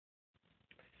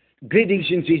Greetings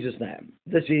in Jesus' name.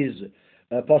 This is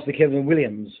Pastor Kevin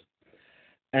Williams.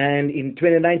 And in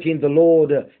 2019, the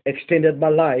Lord extended my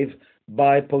life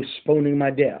by postponing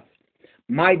my death.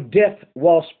 My death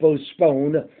was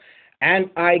postponed,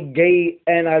 and I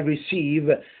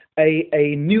received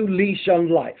a new leash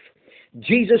on life.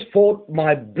 Jesus fought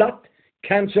my blood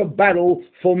cancer battle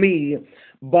for me,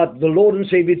 but the Lord and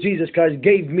Savior Jesus Christ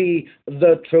gave me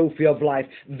the trophy of life.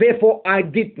 Therefore, I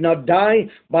did not die,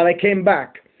 but I came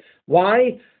back.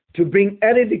 Why? To bring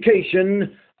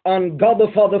edification on God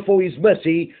the Father for His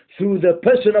mercy through the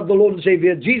person of the Lord and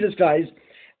Savior Jesus Christ,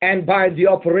 and by the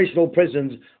operational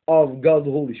presence of God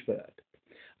the Holy Spirit.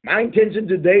 My intention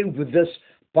today with this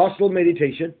pastoral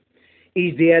meditation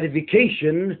is the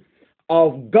edification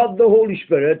of God the Holy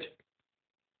Spirit.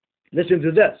 Listen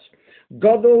to this.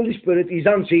 God the Holy Spirit is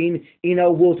unseen in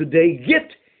our world today, yet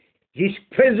His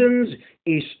presence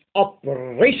is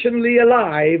operationally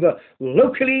alive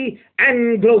locally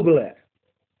and globally.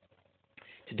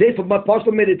 Today for my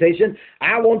pastoral meditation,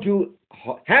 I want to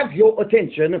have your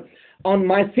attention on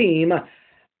my theme,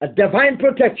 a divine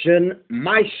protection,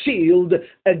 my shield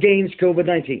against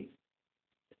COVID-19.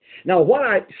 Now, what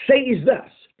I say is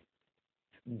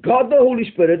this. God the Holy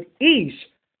Spirit is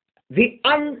the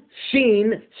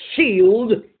unseen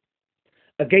shield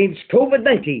against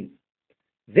COVID-19.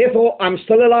 Therefore, I'm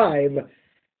still alive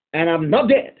and I'm not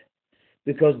dead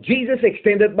because Jesus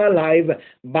extended my life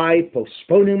by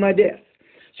postponing my death.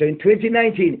 So in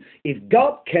 2019, if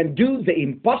God can do the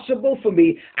impossible for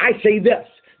me, I say this.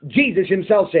 Jesus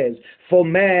Himself says, for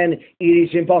man it is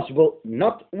impossible,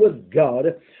 not with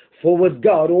God, for with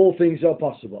God all things are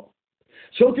possible.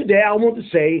 So today I want to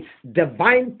say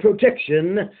divine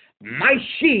protection, my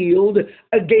shield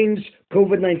against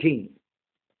COVID-19.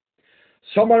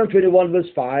 Psalm 121 verse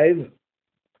 5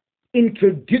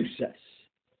 introduces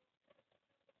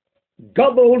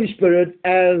God the Holy Spirit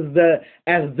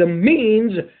as the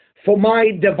means for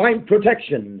my divine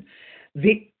protection.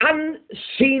 The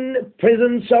unseen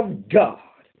presence of God.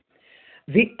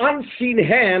 The unseen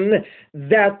hand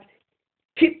that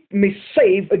keep me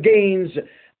safe against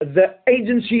the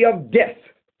agency of death,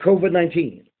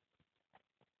 COVID-19.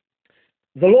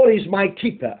 The Lord is my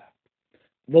keeper.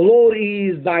 The Lord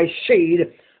is thy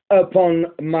shade upon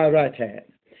my right hand.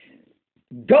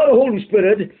 God the Holy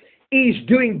Spirit is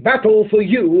doing battle for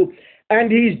you,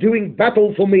 and He's doing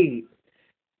battle for me.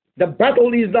 The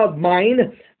battle is not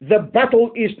mine. The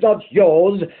battle is not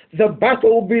yours. The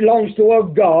battle belongs to our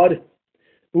God,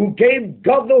 who gave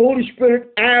God the Holy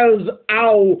Spirit as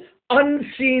our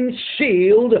unseen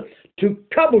shield to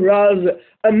cover us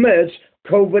amidst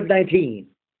COVID-19.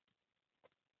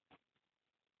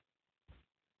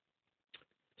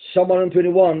 Psalm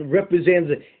 121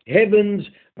 represents heaven's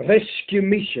rescue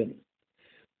mission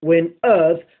when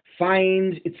earth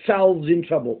finds itself in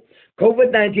trouble.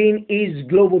 COVID-19 is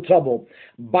global trouble,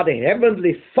 but the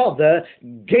Heavenly Father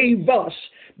gave us,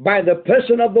 by the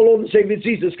person of the Lord and Savior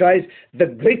Jesus Christ, the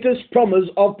greatest promise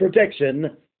of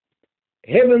protection,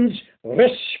 heaven's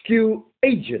rescue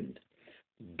agent,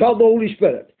 God the Holy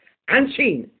Spirit,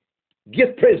 unseen,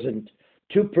 yet present,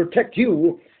 to protect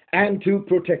you and to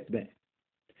protect me.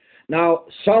 Now,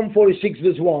 Psalm 46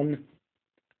 verse 1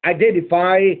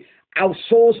 identify our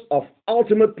source of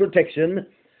ultimate protection,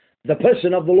 the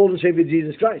person of the Lord and Savior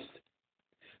Jesus Christ.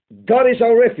 God is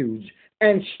our refuge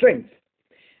and strength,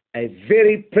 a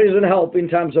very present help in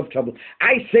times of trouble.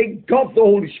 I say God the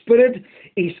Holy Spirit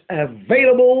is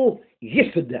available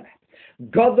yesterday.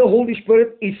 God the Holy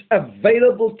Spirit is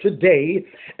available today,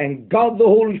 and God the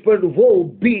Holy Spirit will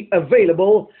be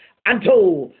available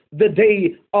until the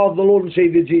day of the Lord and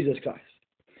Savior Jesus Christ.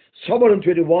 Psalm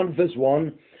 121 verse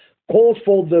 1 calls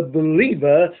for the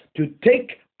believer to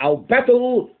take our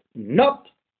battle not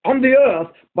on the earth,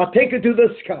 but take it to the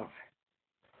sky.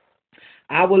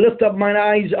 I will lift up mine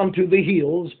eyes unto the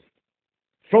hills,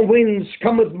 from whence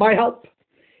cometh my help.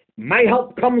 My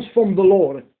help comes from the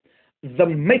Lord, the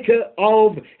maker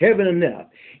of heaven and earth.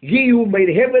 He who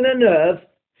made heaven and earth.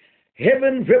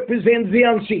 Heaven represents the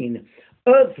unseen.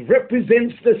 Earth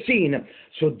represents the seen.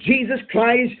 So Jesus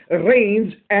Christ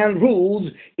reigns and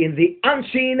rules in the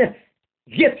unseen,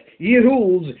 yet He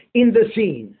rules in the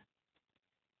seen.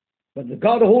 But the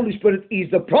God the Holy Spirit is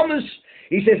the promise.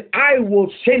 He says, I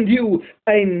will send you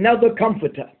another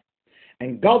comforter.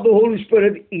 And God the Holy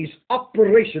Spirit is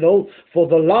operational for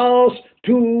the last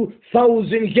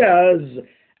 2,000 years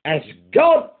as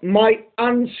God, my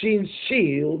unseen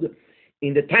shield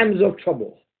in the times of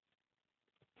trouble.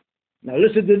 Now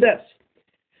listen to this.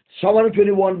 Psalm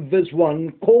 121 verse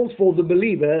 1 calls for the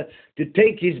believer to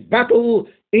take his battle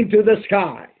into the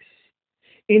skies,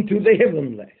 into the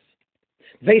heavenlies.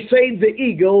 They say the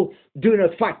eagle do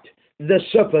not fight the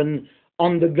serpent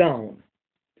on the ground,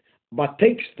 but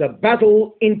takes the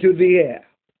battle into the air.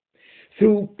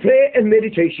 Through prayer and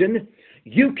meditation,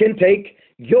 you can take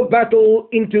your battle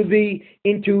into the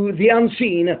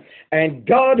unseen, and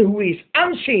God, who is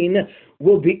unseen,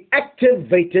 will be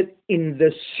activated in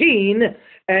the seen,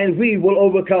 and we will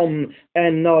overcome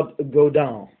and not go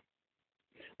down.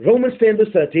 Romans 10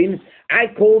 verse 13, I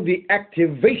call the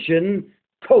activation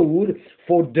code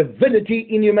for divinity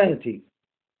in humanity.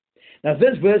 Now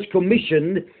this verse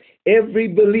commissioned every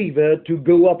believer to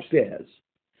go upstairs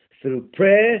through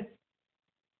prayer,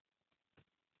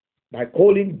 by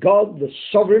calling God the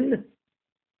sovereign,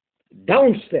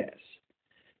 downstairs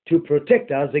to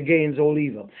protect us against all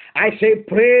evil. I say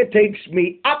prayer takes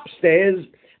me upstairs,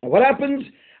 and what happens?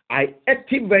 I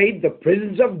activate the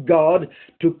presence of God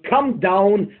to come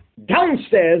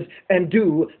downstairs and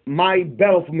do my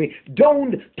battle for me.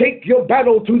 Don't take your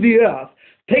battle to the earth.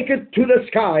 Take it to the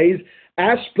skies.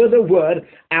 As per the word,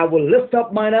 I will lift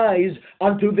up mine eyes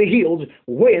unto the hills,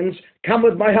 whence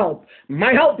cometh my help.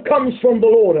 My help comes from the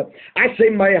Lord. I say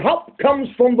my help comes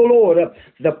from the Lord,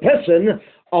 the person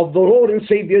of the Lord and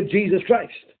Savior Jesus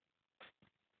Christ.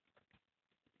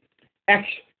 Acts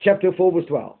chapter 4 verse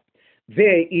 12.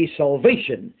 There is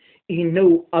salvation in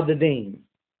no other name,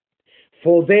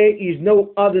 for there is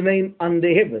no other name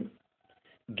under heaven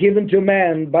given to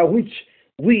man by which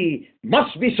we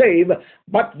must be saved,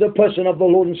 but the person of the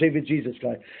Lord and Savior Jesus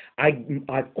Christ.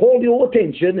 I call your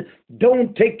attention.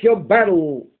 Don't take your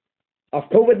battle of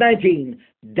COVID-19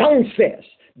 downstairs.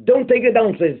 Don't take it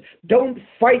downstairs. Don't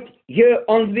fight here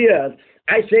on the earth.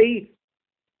 I say,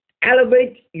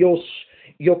 elevate your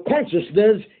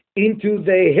consciousness into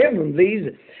the heavenlies.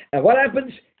 And what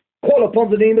happens? Call upon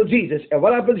the name of Jesus. And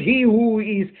what happens? He who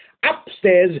is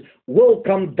upstairs will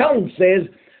come downstairs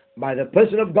by the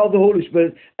person of God the Holy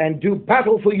Spirit and do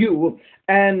battle for you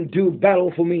and do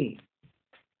battle for me.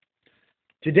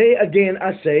 Today again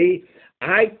I say,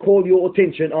 I call your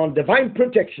attention on divine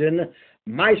protection,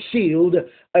 my shield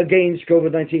against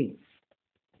COVID-19.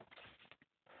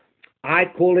 I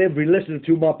call every listener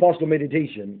to my apostle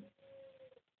meditation.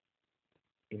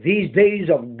 In these days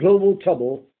of global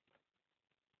trouble,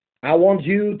 I want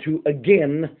you to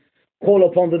again call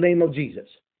upon the name of Jesus.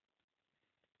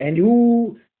 And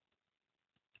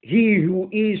he who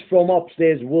is from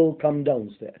upstairs will come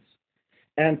downstairs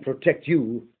and protect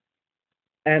you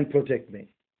and protect me.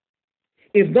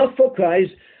 If not for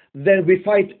Christ, then we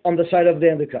fight on the side of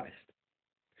the Antichrist.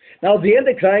 Now, the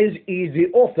Antichrist is the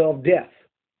author of death.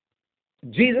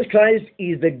 Jesus Christ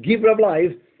is the giver of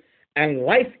life and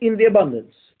life in the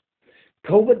abundance.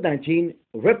 COVID-19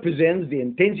 represents the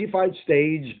intensified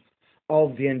stage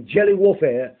of the angelic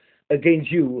warfare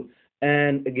against you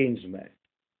and against me.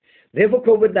 Therefore,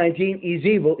 COVID-19 is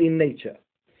evil in nature.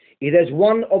 It has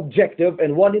one objective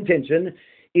and one intention.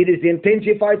 It is the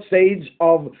intensified stage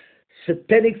of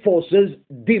satanic forces,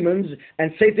 demons,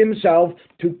 and Satan himself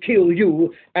to kill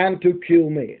you and to kill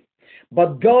me.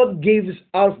 But God gives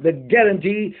us the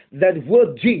guarantee that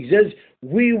with Jesus,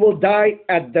 we will die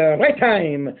at the right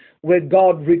time, where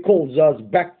God recalls us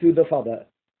back to the Father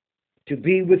to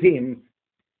be with Him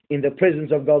in the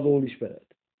presence of God's Holy Spirit.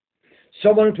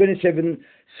 Psalm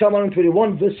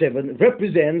 121 verse 7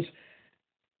 represents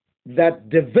that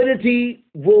divinity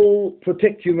will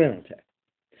protect humanity.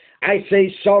 I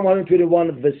say Psalm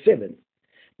 121 verse 7.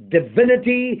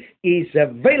 Divinity is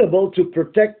available to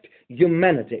protect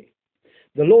humanity.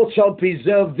 The Lord shall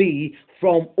preserve thee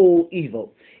from all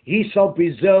evil. He shall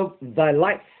preserve thy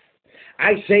life.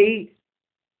 I say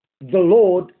the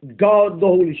Lord God, the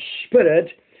Holy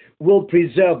Spirit, will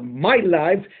preserve my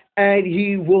life, and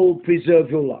He will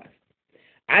preserve your life.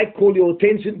 I call your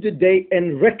attention today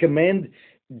and recommend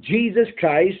Jesus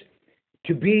Christ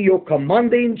to be your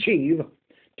commander-in-chief,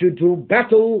 to do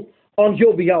battle on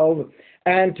your behalf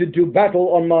and to do battle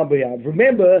on my behalf.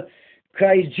 Remember,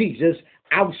 Christ Jesus,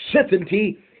 our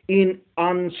certainty in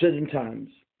uncertain times.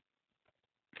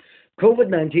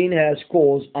 COVID-19 has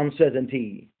caused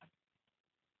uncertainty,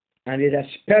 and it has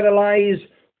paralyzed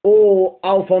all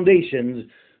our foundations.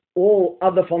 All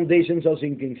other foundations are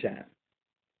sinking sand.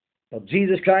 But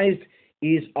Jesus Christ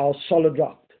is our solid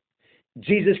rock.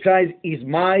 Jesus Christ is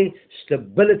my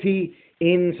stability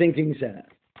in sinking sand.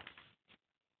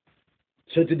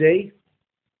 So today,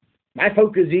 my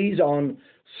focus is on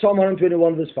Psalm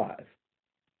 121 verse 5.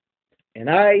 And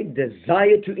I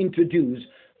desire to introduce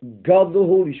God the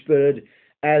Holy Spirit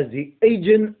as the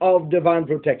agent of divine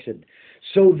protection.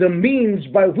 So the means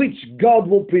by which God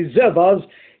will preserve us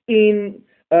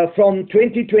from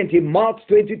 2020, March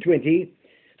 2020,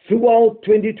 throughout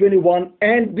 2021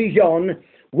 and beyond,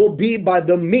 will be by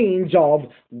the means of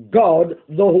God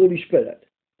the Holy Spirit.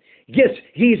 Yes,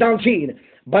 He is unseen,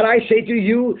 but I say to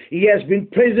you, He has been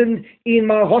present in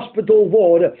my hospital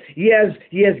ward. He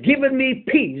has given me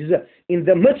peace in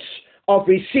the midst of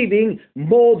receiving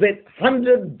more than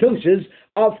 100 doses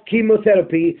of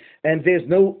chemotherapy, and there's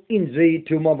no injury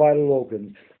to my vital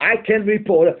organs. I can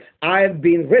report I have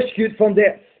been rescued from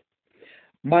death.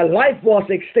 My life was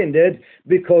extended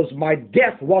because my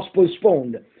death was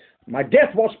postponed. My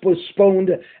death was postponed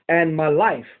and my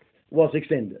life was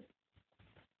extended.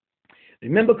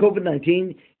 Remember,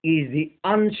 COVID-19 is the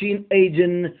unseen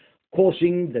agent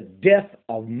causing the death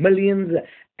of millions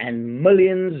and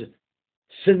millions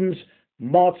since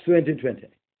March 2020.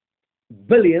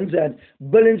 Billions and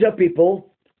billions of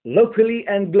people, locally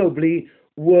and globally,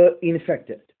 were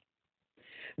infected.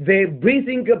 Their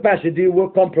breathing capacity were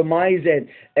compromised,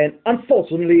 and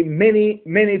unfortunately,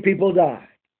 many people died.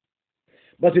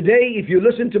 But today, if you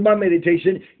listen to my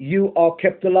meditation, you are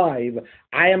kept alive.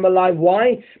 I am alive.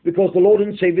 Why? Because the Lord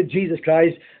and Savior Jesus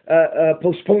Christ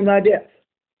postponed my death.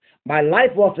 My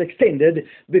life was extended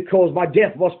because my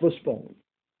death was postponed.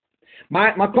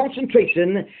 My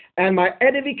concentration and my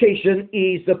edification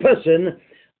is the person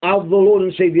of the Lord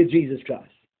and Savior Jesus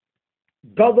Christ.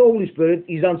 God the Holy Spirit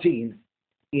is unseen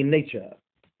in nature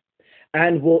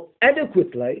and will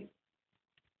adequately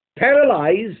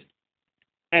paralyze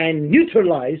and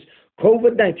neutralize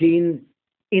COVID-19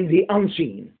 in the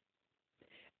unseen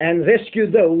and rescue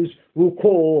those who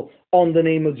call on the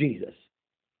name of Jesus.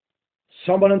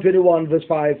 Psalm 121 verse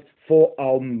 5 for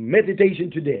our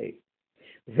meditation today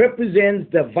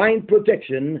represents divine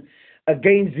protection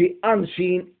against the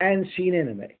unseen and seen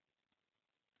enemy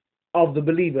of the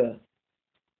believer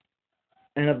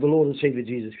and of the Lord and Savior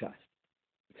Jesus Christ.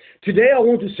 Today I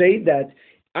want to say that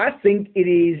I think it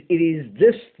is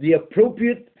this the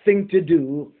appropriate thing to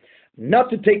do, not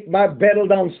to take my battle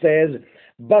downstairs,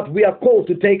 but we are called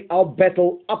to take our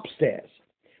battle upstairs.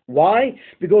 Why?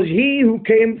 Because he who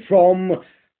came from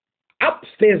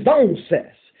upstairs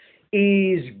downstairs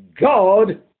is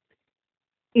God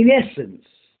in essence.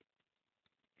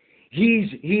 He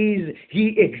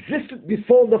existed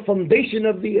before the foundation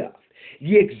of the earth.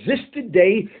 He exists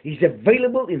today. He's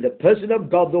available in the person of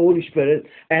God, the Holy Spirit.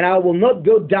 And I will not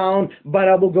go down, but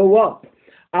I will go up.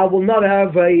 I will not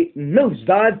have a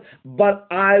nosedive, but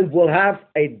I will have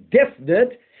a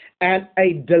definite and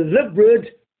a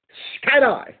deliberate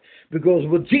skydive. Because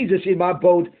with Jesus in my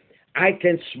boat, I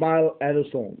can smile at the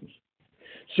storms.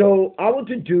 So I want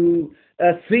to do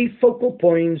 3 focal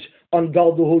points on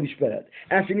God, the Holy Spirit,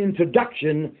 as an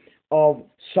introduction of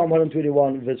Psalm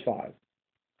 121, verse 5.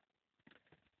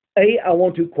 I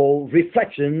want to call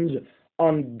reflections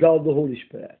on God the Holy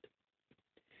Spirit.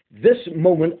 This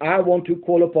moment, I want to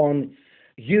call upon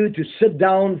you to sit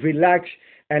down, relax,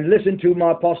 and listen to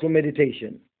my apostle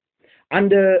meditation.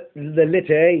 Under the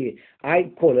letter A,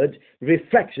 I call it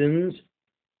reflections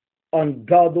on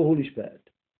God the Holy Spirit.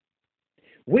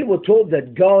 We were told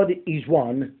that God is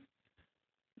one,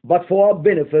 but for our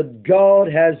benefit,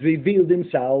 God has revealed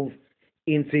himself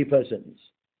in 3 persons.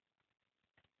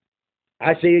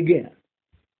 I say again,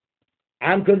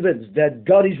 I'm convinced that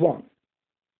God is one.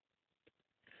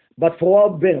 But for our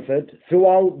benefit,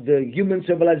 throughout the human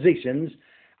civilizations,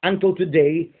 until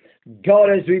today, God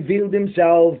has revealed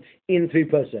himself in 3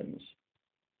 persons.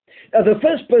 Now, the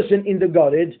first person in the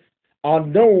Godhead are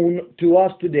known to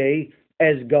us today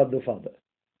as God the Father.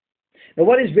 Now,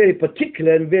 what is very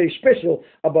particular and very special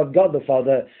about God the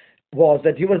Father was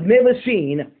that he was never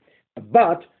seen,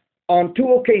 but on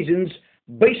 2 occasions,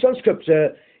 based on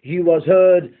Scripture, he was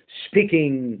heard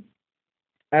speaking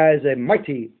as a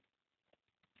mighty,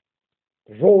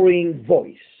 roaring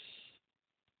voice.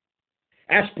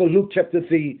 As per Luke chapter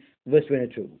 3, verse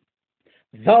 22.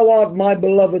 Thou art my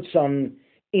beloved Son,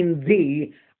 in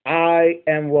thee I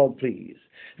am well pleased.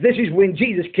 This is when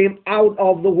Jesus came out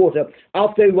of the water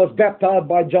after he was baptized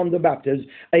by John the Baptist.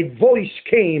 A voice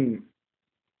came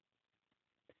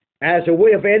as a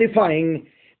way of edifying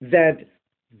that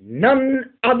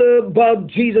none other but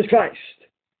Jesus Christ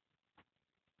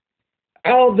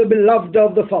are the beloved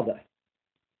of the Father.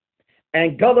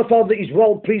 And God the Father is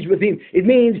well pleased with him. It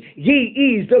means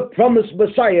he is the promised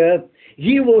Messiah.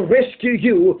 He will rescue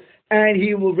you, and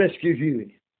he will rescue you.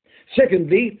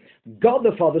 Secondly, God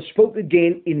the Father spoke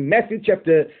again in Matthew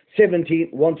chapter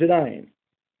 17, 1-9.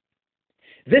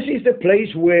 This is the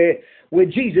place where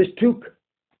Jesus took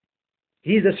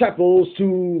his disciples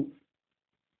to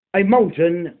a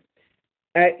mountain.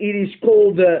 It is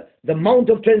called the Mount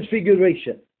of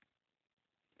Transfiguration.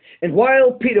 And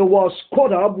while Peter was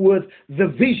caught up with the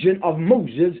vision of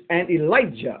Moses and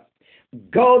Elijah,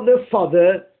 God the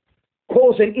Father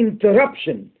caused an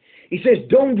interruption. He says,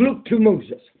 don't look to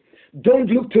Moses. Don't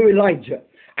look to Elijah.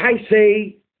 I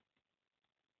say,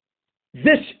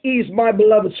 this is my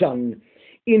beloved Son,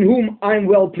 in whom I'm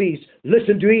well pleased.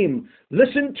 Listen to him.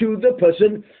 Listen to the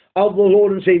person of the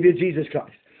Lord and Savior Jesus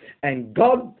Christ. And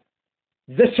God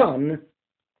the Son,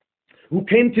 who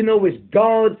came to know as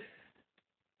God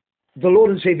the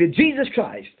Lord and Savior Jesus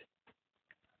Christ,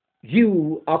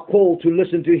 you are called to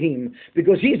listen to him,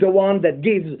 because he's the one that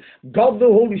gives God the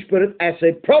Holy Spirit as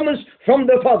a promise from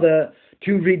the Father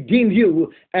to redeem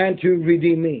you and to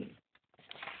redeem me.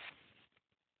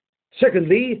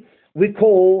 Secondly, we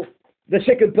call the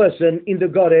second person in the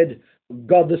Godhead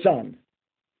God the Son.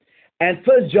 And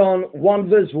 1 John 1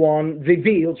 verse 1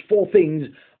 reveals four things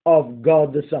of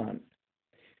God the Son,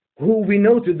 who we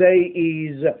know today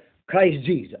is Christ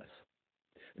Jesus.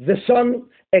 The Son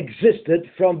existed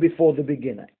from before the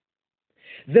beginning.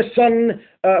 The Son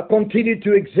continued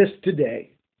to exist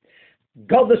today.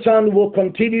 God the Son will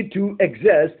continue to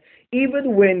exist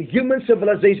even when human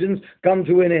civilizations come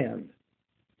to an end.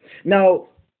 Now,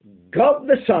 God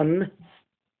the Son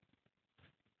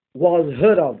was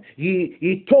heard of.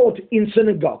 He taught in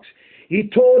synagogues. He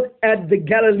taught at the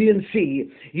Galilean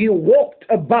Sea. He walked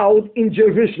about in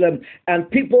Jerusalem, and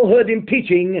people heard him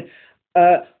teaching,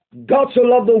 God so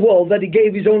loved the world that he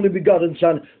gave his only begotten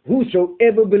Son.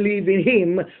 Whosoever believe in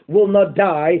him will not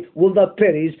die, will not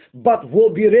perish, but will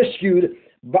be rescued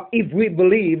if we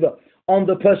believe on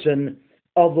the person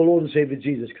of the Lord and Savior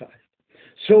Jesus Christ.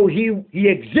 So he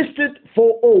existed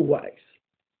for always.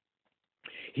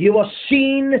 He was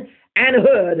seen and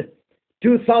heard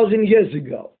 2,000 years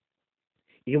ago.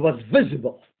 He was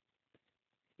visible.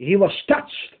 He was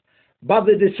touched by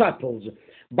the disciples,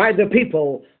 by the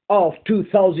people of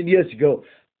 2,000 years ago,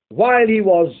 while he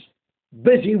was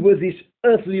busy with his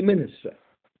earthly ministry.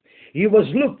 He was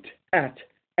looked at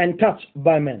and touched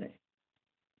by many.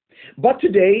 But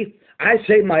today, I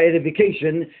say my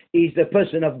edification is the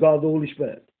person of God the Holy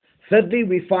Spirit. Thirdly,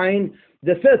 we find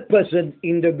the third person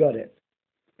in the Godhead.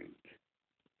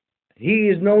 He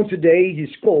is known today,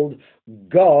 he's called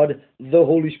God the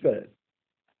Holy Spirit.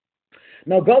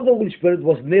 Now, God the Holy Spirit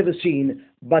was never seen,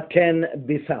 but can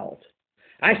be felt.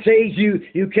 I say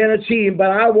you cannot see him,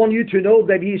 but I want you to know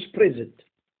that he is present.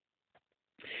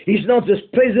 He's not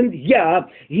just present here,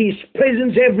 he's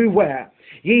present everywhere.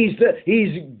 He's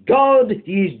God,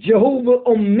 he's Jehovah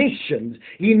omniscient.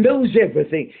 He knows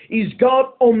everything. He's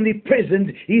God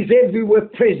omnipresent. He's everywhere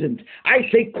present. I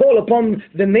say call upon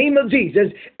the name of Jesus,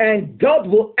 and God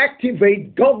will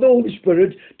activate God the Holy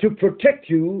Spirit to protect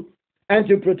you and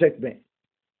to protect me.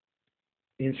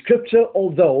 In Scripture,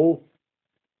 although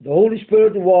the Holy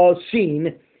Spirit was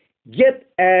seen, yet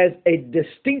as a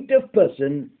distinctive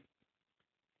person,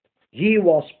 he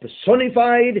was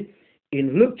personified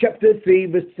in Luke chapter 3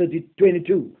 verse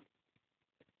 22.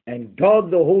 And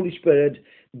God the Holy Spirit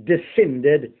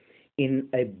descended in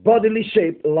a bodily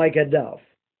shape like a dove.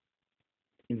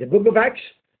 In the book of Acts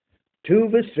 2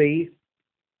 verse 3,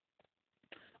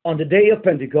 on the day of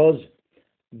Pentecost,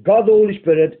 God the Holy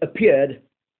Spirit appeared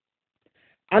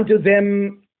unto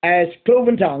them as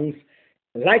cloven tongues,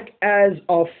 like as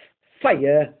of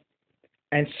fire,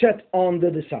 and sat on the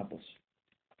disciples.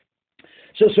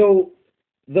 So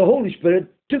the Holy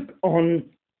Spirit took on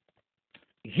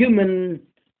human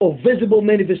or visible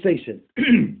manifestation.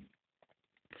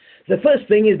 The first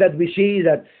thing is that we see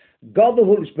that God the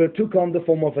Holy Spirit took on the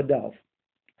form of a dove.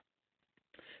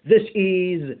 This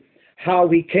is how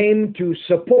he came to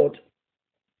support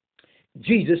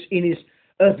Jesus in his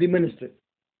earthly ministry.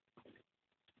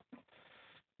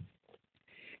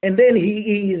 And then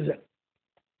he is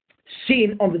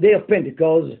seen on the day of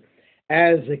Pentecost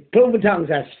as cloven tongues,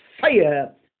 as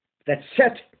fire that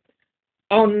sat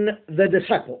on the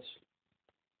disciples.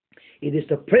 It is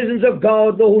the presence of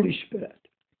God, the Holy Spirit.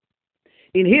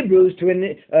 In Hebrews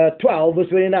 12, verse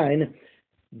 29,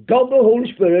 God, the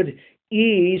Holy Spirit,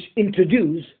 is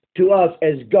introduced to us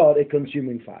as God, a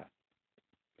consuming fire.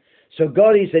 So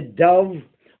God is a dove,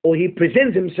 or he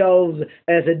presents himself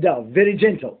as a dove, very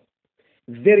gentle,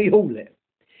 very holy.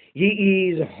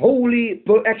 He is holy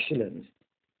per excellence.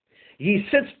 He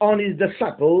sits on his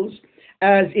disciples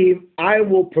as if I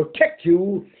will protect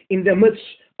you in the midst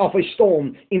of a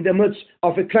storm, in the midst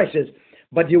of a crisis.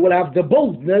 But you will have the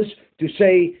boldness to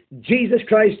say, Jesus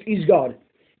Christ is God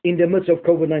in the midst of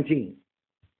COVID-19.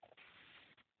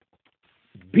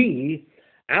 B,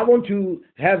 I want to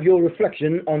have your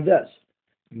reflection on this.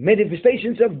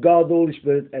 Manifestations of God, the Holy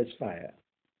Spirit, as fire.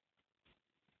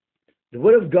 The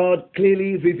Word of God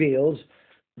clearly reveals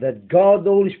that God,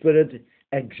 the Holy Spirit,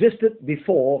 existed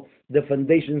before the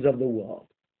foundations of the world.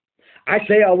 I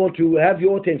say I want to have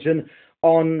your attention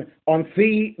on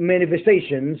three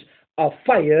manifestations of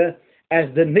fire as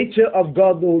the nature of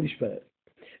God the Holy Spirit.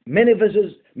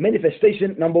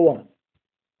 Manifestation number one,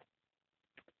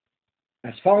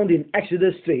 as found in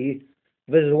Exodus 3,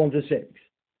 verses 1 to 6.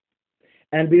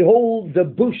 And behold, the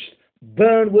bush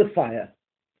burned with fire,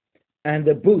 and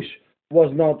the bush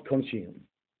was not consumed.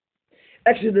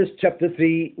 Exodus chapter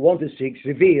 3, 1 to 6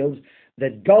 reveals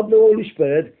that God the Holy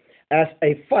Spirit, as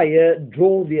a fire,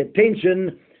 drew the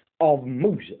attention of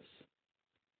Moses.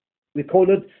 We call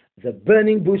it the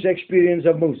burning bush experience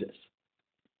of Moses.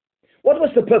 What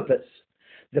was the purpose?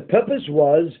 The purpose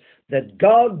was that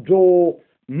God drew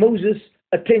Moses'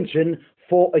 attention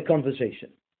for a conversation.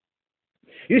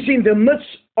 You see, in the midst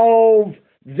of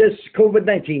this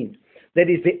COVID-19, that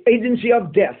is the agency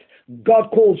of death, God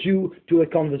calls you to a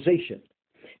conversation.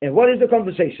 And what is the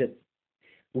conversation?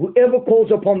 Whoever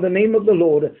calls upon the name of the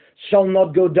Lord shall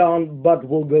not go down, but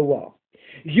will go up.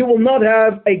 You will not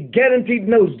have a guaranteed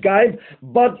nosedive,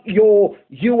 but you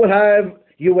will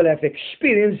have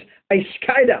experienced a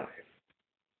skydive.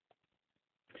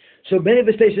 So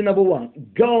manifestation number one,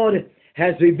 God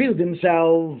has revealed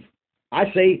himself,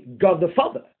 I say God the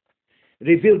Father,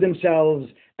 revealed themselves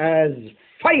as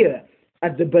fire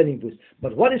at the burning bush.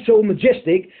 But what is so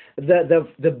majestic,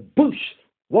 the bush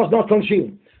was not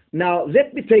consumed. Now,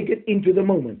 let me take it into the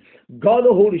moment. God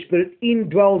the Holy Spirit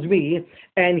indwells me,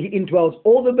 and he indwells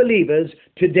all the believers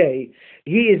today.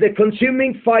 He is a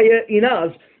consuming fire in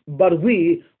us, but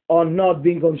we are not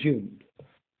being consumed.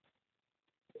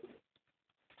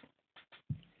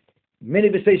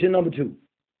 Manifestation number two,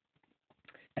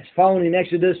 as found in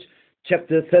Exodus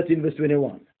chapter 13, verse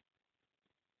 21.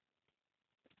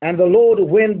 And the Lord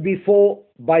went before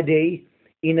by day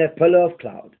in a pillar of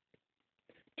cloud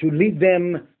to lead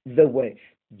them the way.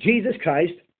 Jesus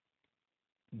Christ,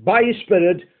 by his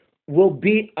Spirit, will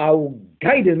be our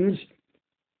guidance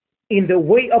in the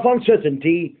way of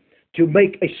uncertainty to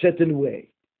make a certain way.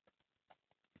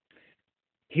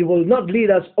 He will not lead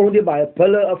us only by a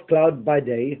pillar of cloud by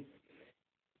day,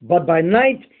 but by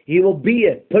night he will be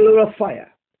a pillar of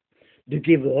fire to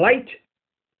give light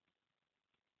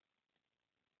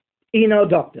in our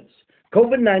darkness.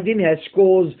 COVID-19 has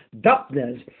caused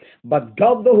darkness, but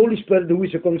God the Holy Spirit, who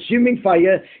is a consuming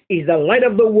fire, is the light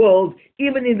of the world,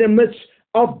 even in the midst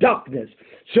of darkness.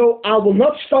 So I will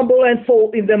not stumble and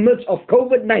fall in the midst of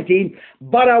COVID-19,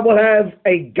 but I will have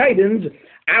a guidance,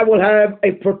 I will have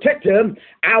a protector,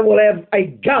 I will have a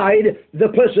guide, the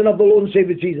person of the Lord and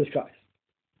Savior Jesus Christ.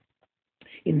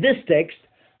 In this text,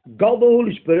 God the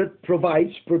Holy Spirit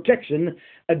provides protection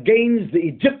against the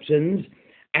Egyptians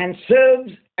and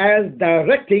serves as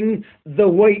directing the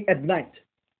way at night.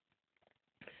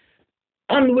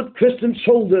 Onward Christian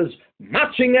soldiers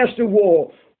marching as to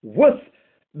war with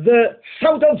the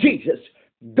shout of Jesus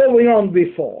going on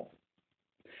before.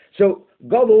 So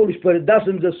God the Holy Spirit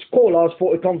doesn't just call us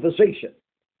for a conversation,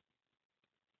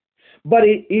 but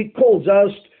he calls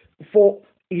us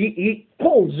he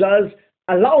calls us,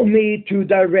 allow me to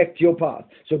direct your path.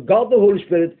 So God the Holy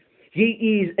Spirit,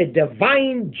 he is a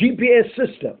divine GPS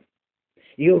system.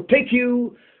 He'll take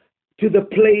you to the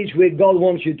place where God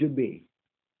wants you to be.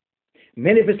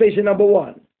 Manifestation number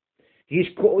one, he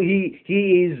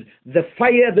is the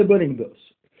fire at the burning bush.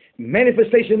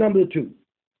 Manifestation number two,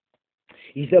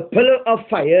 he's a pillar of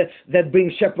fire that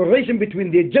brings separation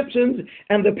between the Egyptians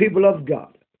and the people of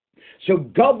God. So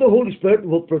God the Holy Spirit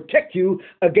will protect you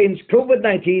against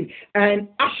COVID-19 and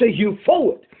usher you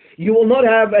forward. You will not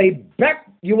have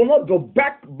you will not go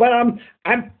back, but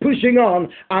I'm pushing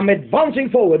on. I'm advancing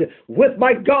forward. With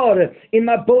my God in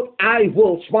my boat, I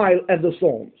will smile at the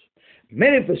storms.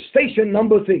 Manifestation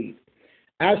number three,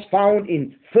 as found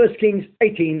in 1 Kings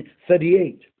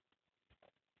 18:38.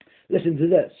 Listen to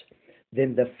this.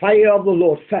 Then the fire of the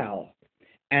Lord fell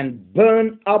and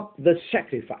burned up the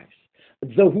sacrifice,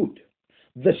 the wood,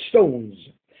 the stones,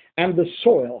 and the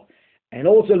soil, and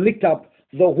also licked up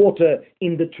the water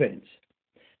in the trench.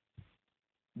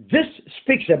 This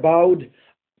speaks about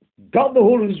God the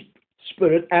Holy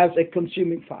Spirit as a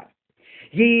consuming fire.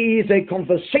 He is a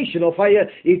conversational fire.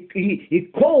 He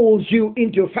calls you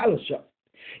into fellowship.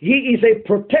 He is a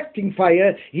protecting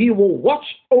fire. He will watch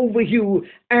over you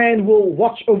and will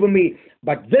watch over me.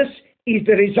 But this is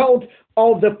the result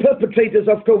of the perpetrators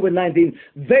of COVID-19.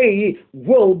 They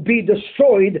will be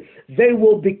destroyed. They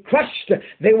will be crushed.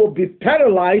 They will be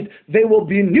paralyzed. They will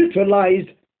be neutralized.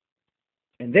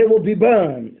 And they will be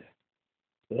burned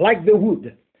like the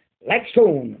wood, like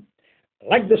stone,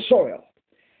 like the soil.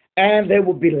 And they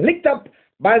will be licked up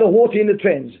by the water in the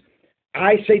trench.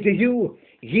 I say to you,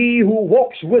 He who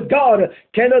walks with God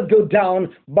cannot go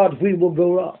down, but we will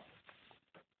go up.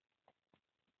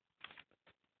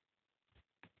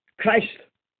 Christ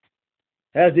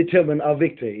has determined our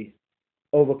victory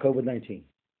over COVID-19.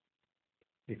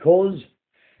 Because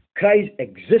Christ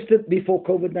existed before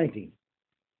COVID-19.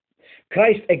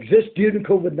 Christ exists during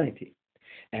COVID-19.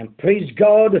 And praise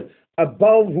God,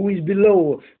 above who is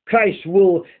below, Christ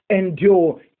will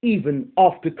endure even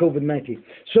after COVID-19.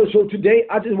 So today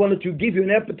I just wanted to give you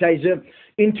an appetizer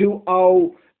into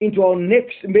our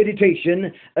next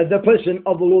meditation, the person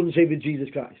of the Lord and Savior Jesus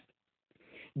Christ.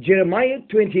 Jeremiah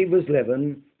 20 verse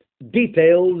 11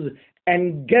 details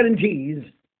and guarantees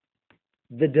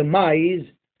the demise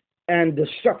and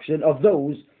destruction of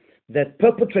those that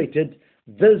perpetrated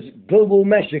this global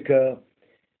massacre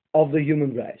of the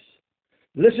human race.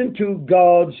 Listen to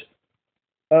God's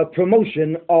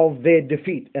promotion of their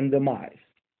defeat and demise.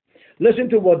 Listen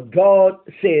to what God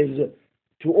says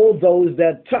to all those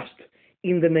that trust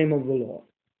in the name of the Lord.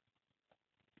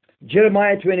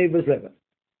 Jeremiah 20 verse 11.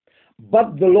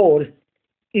 But the Lord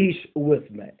is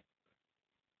with me.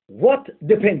 What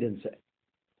dependency,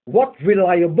 what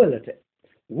reliability,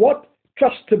 what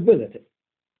trustability.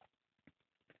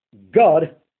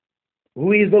 God,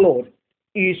 who is the Lord,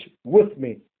 is with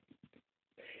me.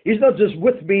 He's not just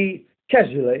with me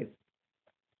casually,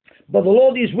 but the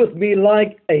Lord is with me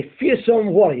like a fearsome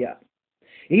warrior.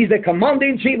 He's the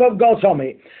commander-in-chief of God's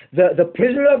army, the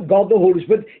prisoner of God, the Holy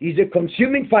Spirit. He's a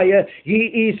consuming fire.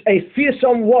 He is a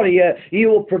fearsome warrior. He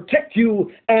will protect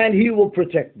you and he will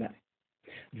protect me.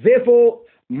 Therefore,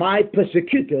 my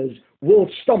persecutors will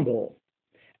stumble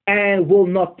and will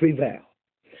not prevail.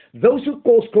 Those who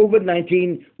cause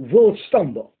COVID-19 will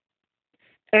stumble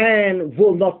and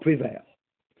will not prevail.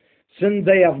 Since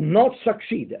they have not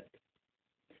succeeded,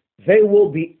 they will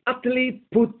be utterly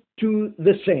put to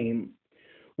the same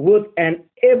with an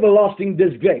everlasting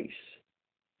disgrace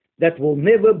that will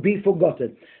never be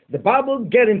forgotten. The Bible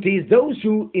guarantees those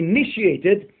who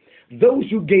initiated, those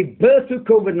who gave birth to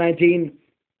COVID-19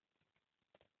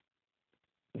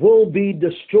 will be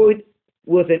destroyed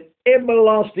with an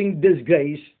everlasting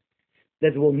disgrace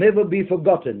that will never be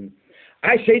forgotten.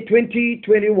 I say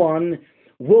 2021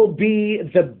 will be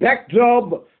the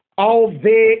backdrop of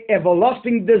their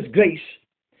everlasting disgrace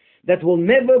that will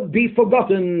never be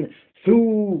forgotten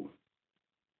through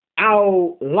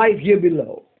our life here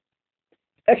below.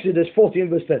 Exodus 14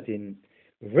 verse 13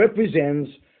 represents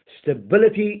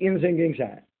stability in sinking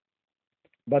sand.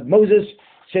 But Moses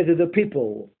said to the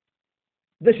people,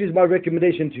 this is my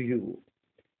recommendation to you.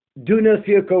 Do not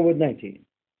fear COVID-19.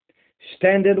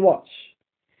 Stand and watch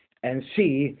and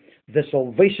see the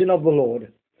salvation of the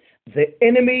Lord. The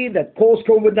enemy that caused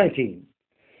COVID-19,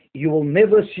 you will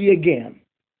never see again.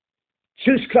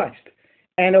 Choose Christ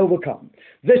and overcome.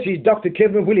 This is Dr.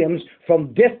 Kevin Williams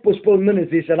from Death Postponed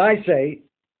Ministries, and I say,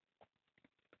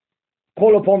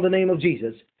 call upon the name of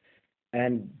Jesus.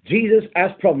 And Jesus,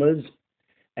 as promised,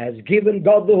 has given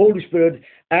God the Holy Spirit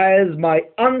as my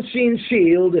unseen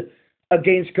shield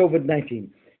against COVID-19.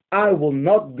 I will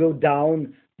not go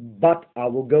down, but I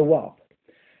will go up.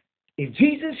 If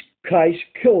Jesus Christ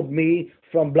cured me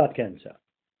from blood cancer,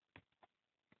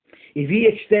 if he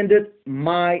extended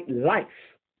my life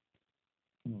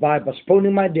by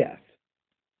postponing my death,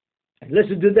 and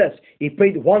listen to this, he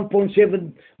paid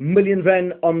 1.7 million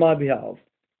rand on my behalf.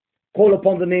 Call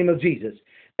upon the name of Jesus,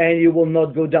 and you will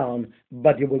not go down,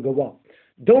 but you will go up.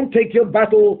 Don't take your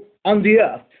battle on the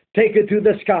earth. Take it to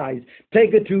the skies.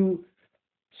 Take it to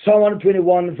Psalm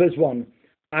 121 verse 1.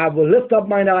 I will lift up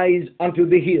mine eyes unto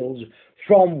the hills,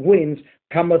 from whence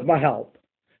cometh my help.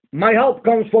 My help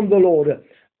comes from the Lord,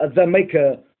 the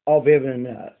maker of heaven and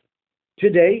earth.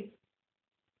 Today,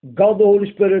 God the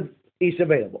Holy Spirit is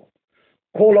available.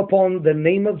 Call upon the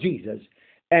name of Jesus,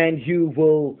 and you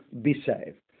will be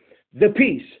saved. The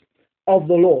peace of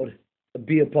the Lord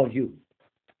be upon you.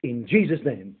 In Jesus'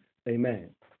 name, amen.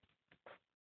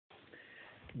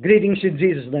 Greetings in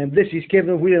Jesus' name. This is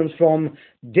Kevin Williams from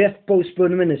Death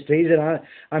Postponed Ministries, and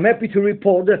I'm happy to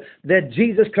report that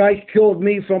Jesus Christ cured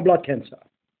me from blood cancer.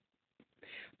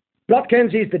 Blood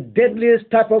cancer is the deadliest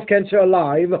type of cancer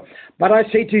alive, but I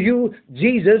say to you,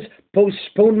 Jesus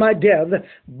postponed my death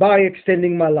by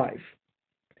extending my life.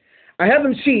 I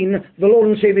haven't seen the Lord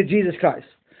and Savior Jesus Christ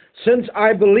since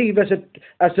I believe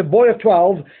as a boy of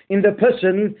 12 in the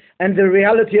person and the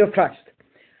reality of Christ.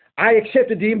 I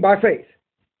accepted him by faith.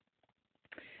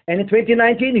 And in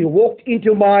 2019, he walked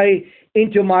into my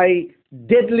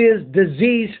deadliest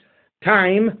disease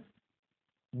time,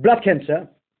 blood cancer.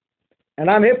 And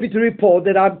I'm happy to report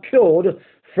that I'm cured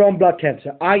from blood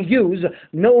cancer. I use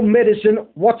no medicine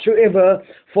whatsoever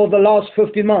for the last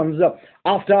 50 months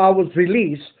after I was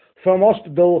released from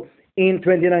hospital in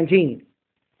 2019.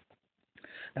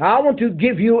 Now, I want to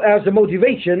give you as a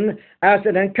motivation, as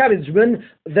an encouragement,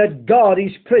 that God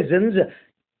is present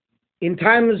in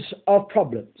times of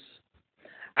problems.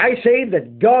 I say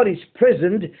that God is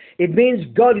present. It means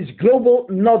God is global,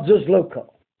 not just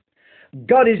local.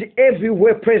 God is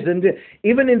everywhere present,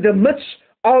 even in the midst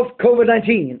of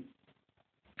COVID-19.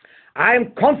 I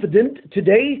am confident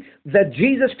today that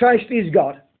Jesus Christ is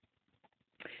God.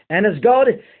 And as God,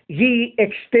 He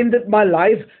extended my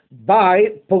life by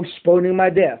postponing my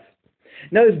death.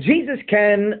 Now, if Jesus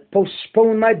can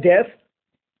postpone my death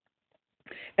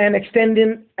and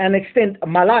extend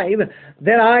my life,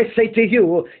 then I say to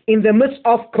you, in the midst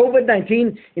of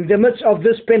COVID-19, in the midst of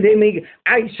this pandemic,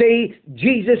 I say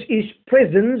Jesus is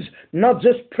present, not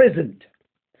just present.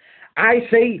 I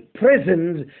say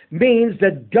present means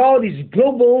that God is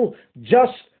global,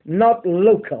 just not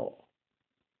local.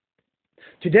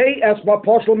 Today, as my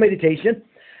partial meditation,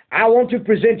 I want to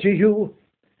present to you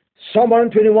Psalm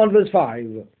 121 verse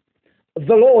 5.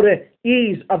 The Lord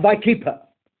is thy keeper.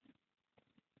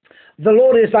 The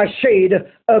Lord is thy shade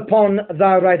upon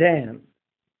thy right hand.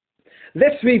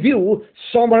 Let's review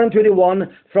Psalm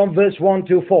 121 from verse 1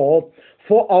 to 4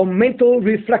 for our mental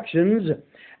reflections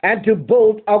and to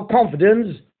build our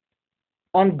confidence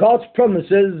on God's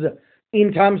promises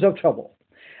in times of trouble.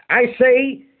 I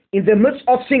say, in the midst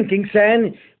of sinking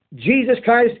sand, Jesus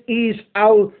Christ is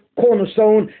our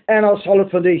cornerstone and our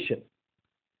solid foundation.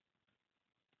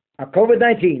 Now,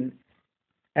 COVID-19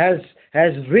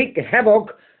 has wreaked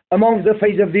havoc among the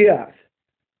face of the earth.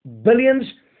 Billions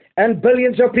and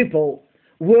billions of people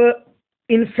were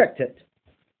infected.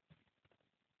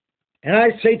 And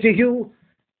I say to you,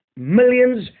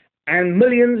 millions and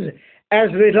millions as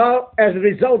a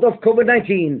result of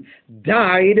COVID-19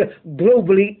 died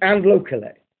globally and locally.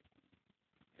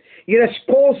 It has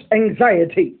caused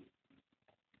anxiety.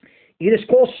 It has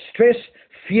caused stress,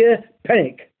 fear,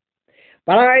 panic.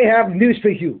 But I have news for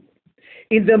you.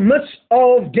 In the midst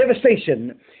of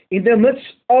devastation, in the midst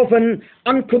of an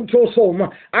uncontrolled storm,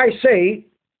 I say,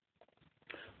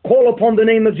 call upon the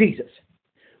name of Jesus.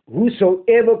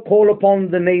 Whosoever call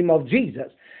upon the name of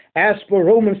Jesus, as per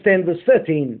Romans 10 verse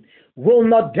 13, will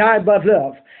not die but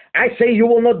live. I say you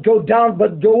will not go down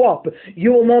but go up.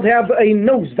 You will not have a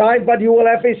nosedive but you will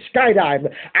have a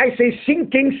skydive. I say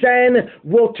sinking sand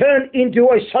will turn into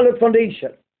a solid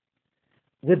foundation.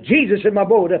 With Jesus in my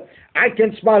boat, I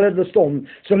can smile at the storm.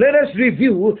 So let us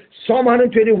review Psalm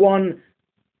 121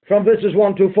 from verses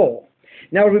 1 to 4.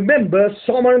 Now remember,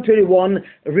 Psalm 121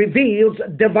 reveals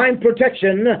divine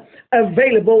protection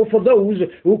available for those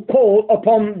who call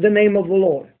upon the name of the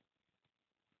Lord.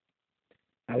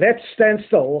 Now let's stand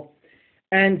still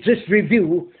and just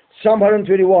review Psalm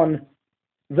 121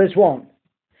 verse 1.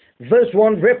 Verse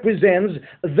 1 represents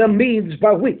the means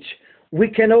by which we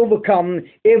can overcome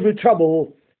every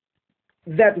trouble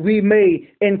that we may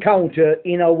encounter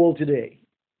in our world today.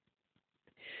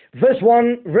 Verse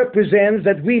 1 represents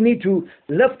that we need to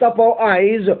lift up our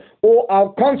eyes or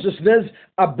our consciousness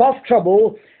above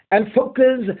trouble and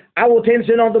focus our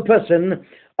attention on the person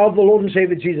of the Lord and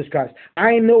Savior Jesus Christ.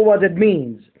 I know what it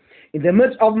means. In the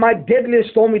midst of my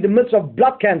deadliest storm, in the midst of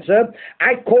blood cancer,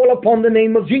 I call upon the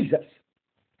name of Jesus.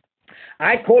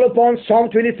 I call upon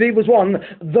Psalm 23 verse 1,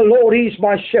 the Lord is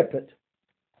my shepherd.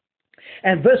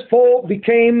 And verse 4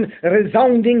 became a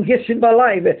resounding yes in my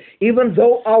life. Even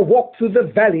though I walk through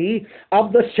the valley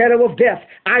of the shadow of death,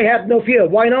 I have no fear.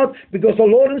 Why not? Because the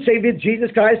Lord and Savior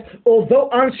Jesus Christ, although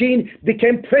unseen,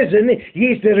 became present. He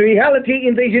is the reality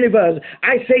in the universe.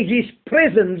 I say He is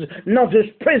present, not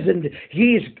just present.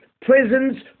 He is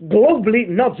presence globally,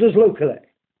 not just locally.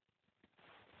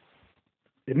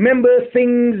 Remember,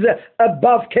 things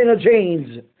above cannot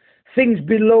change. Things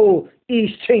below is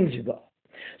changeable.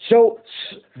 So,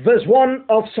 verse 1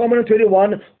 of Psalm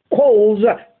 121 calls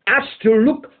us to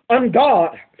look on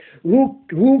God,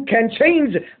 who can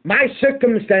change my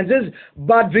circumstances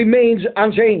but remains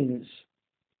unchanged.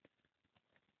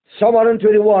 Psalm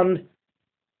 121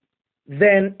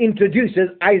 then introduces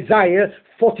Isaiah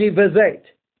 40 verse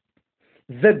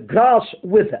 8. The grass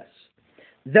withers,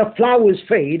 the flowers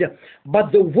fade,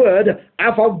 but the word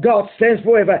of our God stands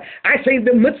forever. I say in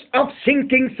the midst of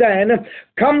sinking sand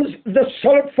comes the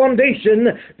solid foundation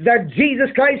that Jesus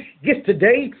Christ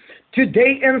yesterday,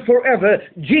 today and forever.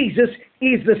 Jesus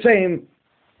is the same.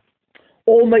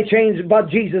 All may change, but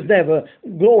Jesus never.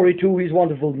 Glory to His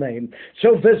wonderful name.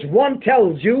 So verse 1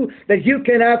 tells you that you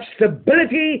can have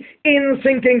stability in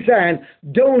sinking sand.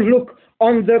 Don't look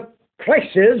on the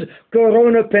crisis,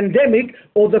 corona pandemic,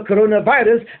 or the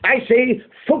coronavirus, I say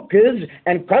focus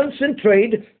and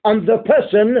concentrate on the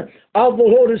person of the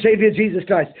Lord and Savior Jesus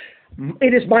Christ.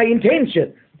 It is my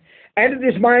intention and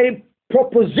it is my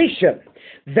proposition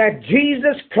that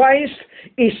Jesus Christ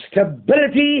is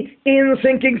stability in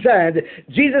sinking sand.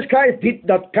 Jesus Christ did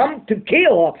not come to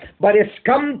kill, but has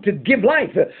come to give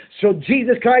life. So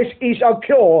Jesus Christ is our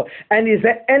cure and is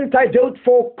the antidote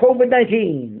for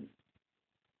COVID-19.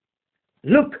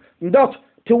 Look not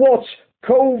towards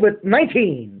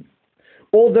COVID-19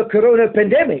 or the corona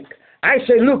pandemic. I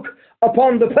say look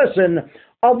upon the person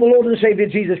of the Lord and Savior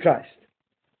Jesus Christ.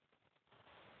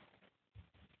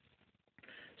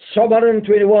 Psalm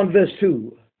 121 verse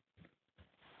 2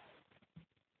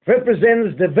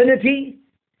 represents divinity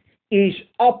is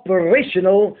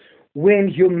operational when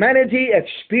humanity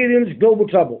experiences global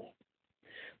trouble.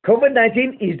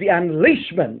 COVID-19 is the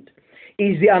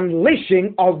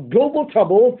unleashing of global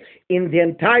trouble in the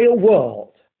entire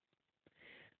world.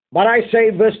 But I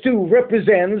say verse 2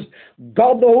 represents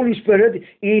God the Holy Spirit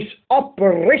is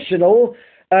operational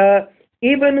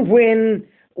even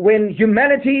when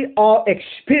humanity are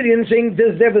experiencing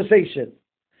this devastation.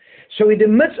 So in the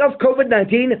midst of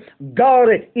COVID-19, God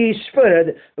is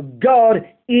Spirit. God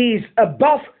is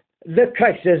above the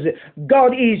crisis.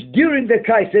 God is during the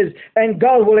crisis, and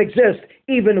God will exist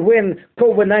even when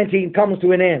COVID-19 comes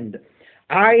to an end.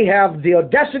 I have the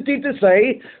audacity to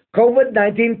say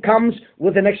COVID-19 comes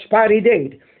with an expiry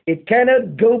date. It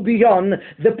cannot go beyond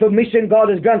the permission God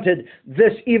has granted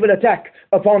this evil attack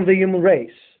upon the human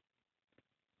race.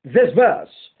 This verse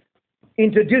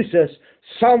introduces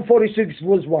Psalm 46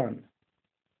 verse 1.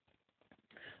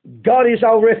 God is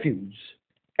our refuge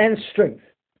and strength,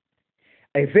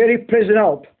 a very present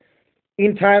help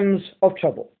in times of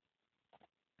trouble.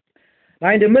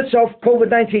 Now in the midst of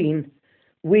COVID-19,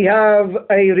 we have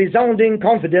a resounding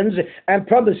confidence and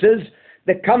promises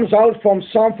that comes out from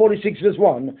Psalm 46 verse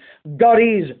 1. God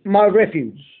is my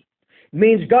refuge.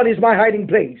 Means God is my hiding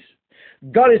place.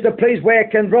 God is the place where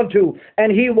I can run to,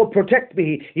 and He will protect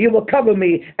me, He will cover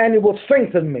me, and He will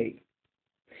strengthen me.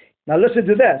 Now listen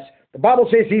to this. The Bible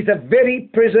says He's a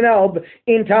very present help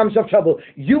in times of trouble.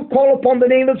 You call upon the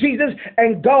name of Jesus,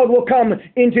 and God will come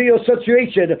into your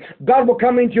situation. God will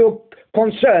come into your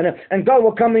concern, and God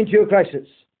will come into your crisis.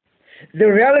 The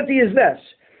reality is this.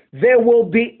 There will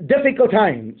be difficult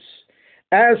times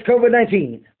as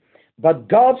COVID-19, but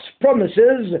God's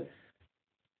promises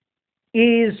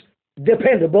is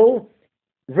dependable,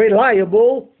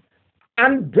 reliable,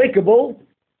 unbreakable,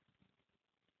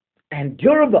 and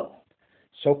durable.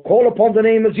 So call upon the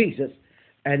name of Jesus,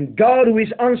 and God who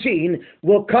is unseen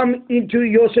will come into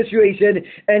your situation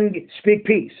and speak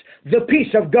peace. The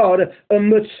peace of God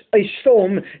amidst a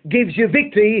storm gives you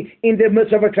victory in the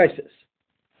midst of a crisis.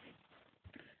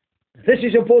 This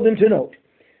is important to note.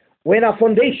 When our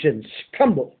foundations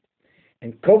crumble,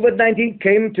 and COVID-19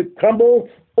 came to crumble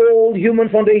all human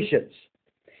foundations,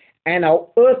 and our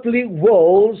earthly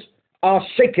walls are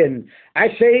shaken. I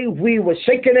say we were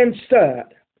shaken and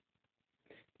stirred,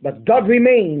 but God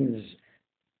remains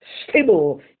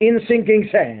stable in sinking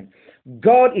sand.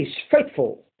 God is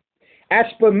faithful. As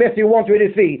per Matthew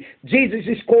 1:23, Jesus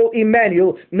is called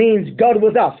Emmanuel, means God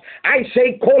with us. I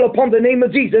say call upon the name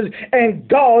of Jesus, and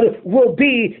God will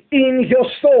be in your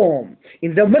storm.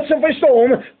 In the midst of a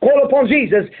storm, call upon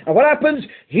Jesus. And what happens?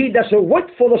 He doesn't wait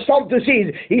for the storm to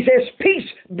cease. He says, peace,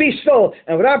 be still.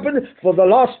 And what happened? For the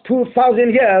last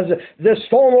 2,000 years, the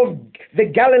storm of the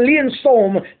Galilean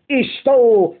storm is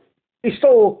still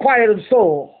quiet and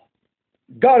still.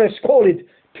 God has called it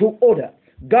to order.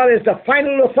 God is the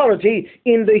final authority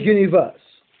in the universe.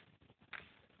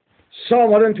 Psalm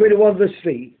 121 verse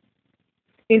 3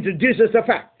 introduces the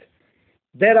fact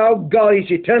that our God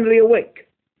is eternally awake.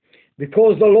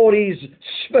 Because the Lord is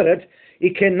Spirit,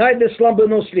 He can neither slumber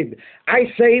nor sleep. I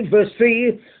say verse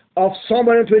 3 of Psalm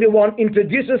 121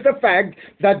 introduces the fact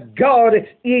that God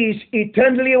is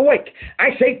eternally awake. I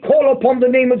say call upon the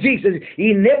name of Jesus.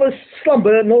 He never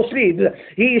slumbers nor sleeps.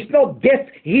 He is not deaf,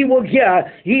 He will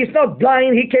hear. He is not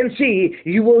blind, He can see.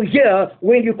 He will hear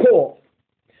when you call.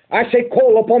 I say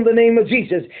call upon the name of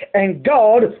Jesus, and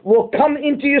God will come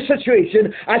into your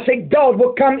situation. I say God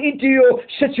will come into your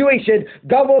situation.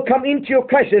 God will come into your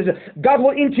crisis. God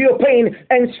will into your pain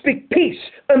and speak peace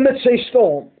amidst a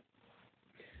storm.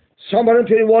 Psalm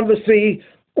 121 verse 3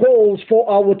 calls for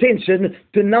our attention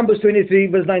to Numbers 23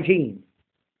 verse 19.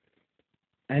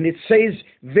 And it says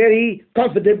very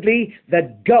confidently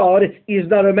that God is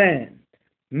not a man.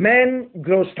 Man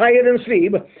grows tired and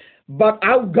sleep, But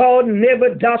our God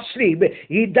never does sleep.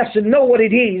 He doesn't know what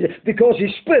it is because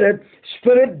His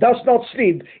Spirit does not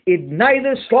sleep. It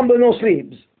neither slumber nor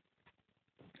sleeps.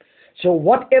 So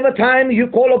whatever time you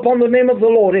call upon the name of the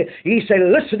Lord, He's a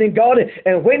listening God.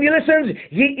 And when He listens,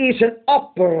 He is an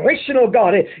operational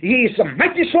God. He is a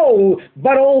mighty slow,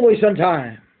 but always on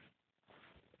time.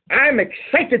 I'm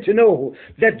excited to know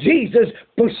that Jesus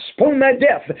postponed my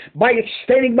death by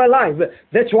extending my life.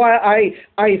 That's why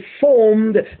I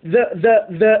formed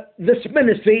this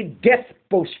ministry, Death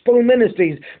Postponed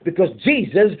Ministries, because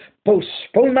Jesus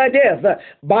postponed my death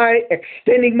by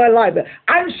extending my life.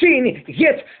 Unseen,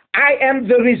 yet I am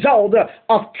the result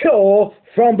of cure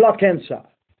from blood cancer.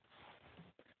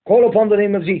 Call upon the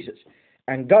name of Jesus,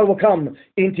 and God will come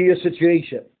into your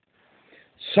situation.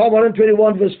 Psalm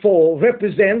 121 verse 4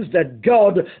 represents that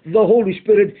God, the Holy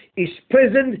Spirit, is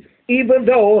present even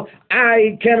though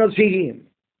I cannot see Him.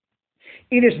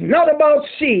 It is not about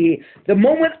see. The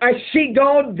moment I see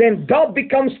God, then God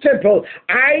becomes temporal.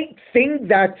 I think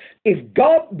that if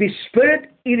God be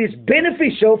spirit, it is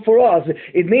beneficial for us.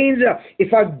 It means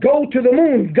if I go to the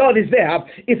moon, God is there.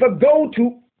 If I go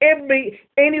to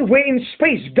anywhere in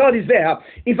space, God is there.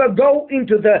 If I go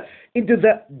into the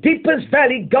deepest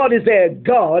valley, God is there.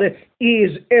 God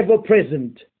is ever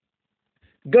present.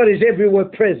 God is everywhere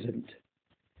present.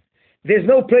 There's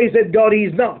no place that God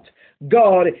is not.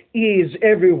 God is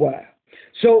everywhere.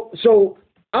 So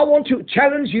I want to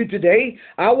challenge you today.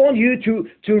 I want you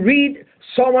to read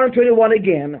Psalm 121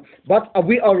 again, but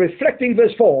we are reflecting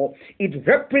verse 4. It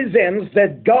represents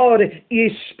that God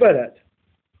is spirit.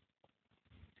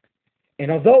 And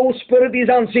although spirit is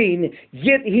unseen,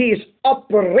 yet He is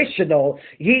operational.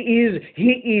 He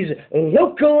is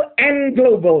local and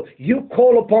global. You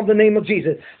call upon the name of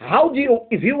Jesus.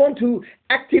 If you want to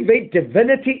activate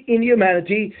divinity in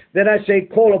humanity, then I say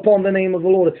call upon the name of the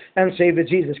Lord and Savior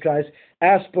Jesus Christ,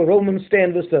 as per Romans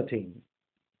 10 verse 13.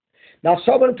 Now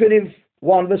Psalm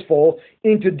 121 verse 4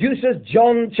 introduces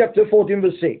John chapter 14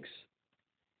 verse 6.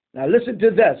 Now listen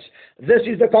to this. This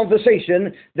is the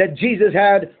conversation that Jesus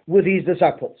had with His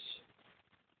disciples.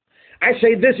 I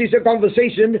say this is a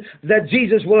conversation that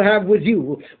Jesus will have with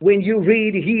you when you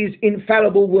read His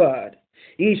infallible word,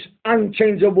 His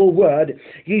unchangeable word,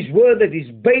 His word that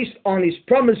is based on His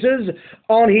promises,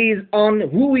 on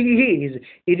who He is.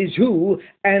 It is who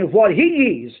and what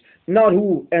He is, not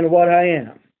who and what I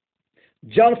am.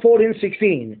 John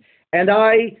 14:16, and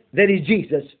I, that is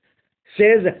Jesus,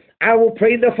 says, I will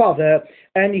pray the Father,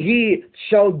 and He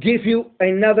shall give you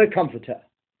another comforter.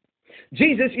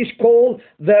 Jesus is called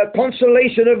the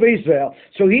consolation of Israel.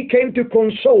 So He came to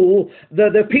console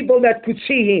the people that could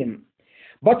see Him.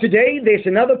 But today there's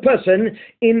another person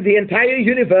in the entire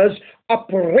universe,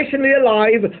 operationally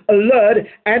alive, alert,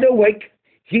 and awake.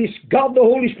 He's God the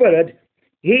Holy Spirit.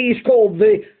 He is called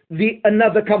the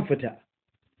another comforter.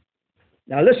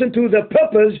 Now listen to the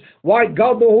purpose why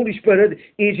God the Holy Spirit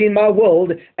is in my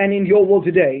world and in your world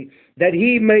today, that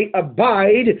He may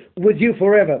abide with you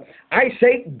forever. I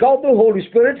say God the Holy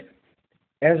Spirit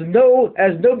has no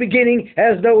beginning,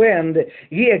 has no end.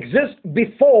 He exists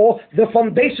before the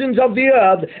foundations of the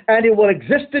earth, and He will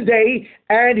exist today,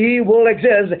 and He will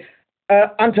exist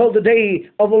until the day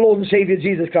of the Lord and Savior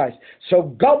Jesus Christ.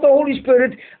 So God the Holy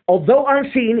Spirit, although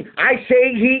unseen, I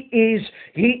say He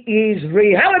is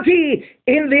reality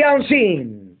in the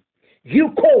unseen.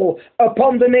 You call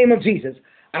upon the name of Jesus.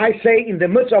 I say in the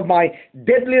midst of my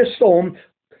deadliest storm,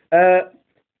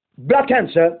 blood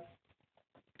cancer,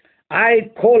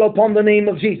 I call upon the name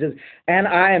of Jesus, and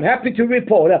I am happy to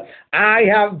report I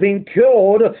have been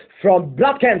cured from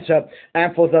blood cancer,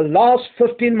 and for the last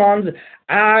 15 months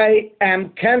I am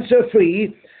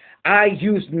cancer-free. I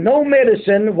use no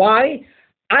medicine. Why?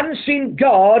 Unseen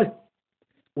God,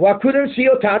 who I couldn't see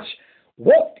or touch,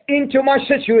 walked into my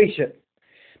situation.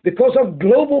 Because of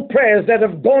global prayers that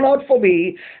have gone out for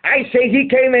me, I say He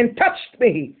came and touched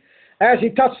me. As He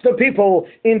touched the people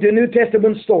in the New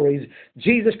Testament stories,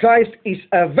 Jesus Christ is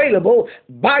available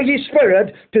by His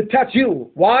Spirit to touch you.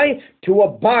 Why? To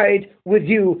abide with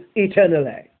you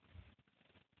eternally.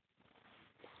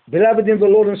 Beloved in the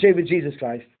Lord and Savior Jesus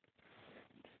Christ,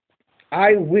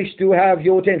 I wish to have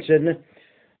your attention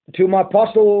to my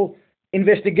apostle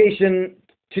investigation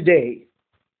today.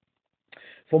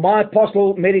 For my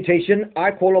apostle meditation,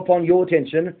 I call upon your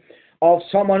attention of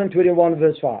Psalm 121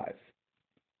 verse 5.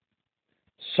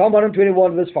 Psalm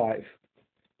 121 verse 5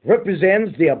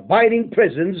 represents the abiding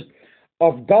presence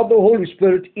of God the Holy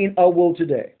Spirit in our world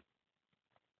today.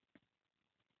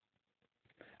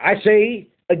 I say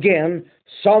again,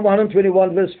 Psalm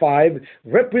 121 verse 5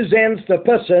 represents the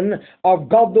person of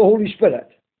God the Holy Spirit.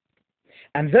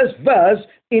 And this verse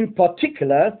in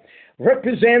particular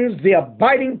represents the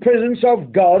abiding presence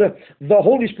of God, the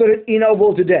Holy Spirit, in our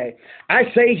world today. I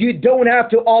say you don't have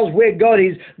to ask where God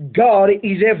is. God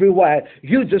is everywhere.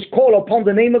 You just call upon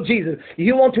the name of Jesus.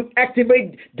 You want to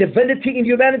activate divinity in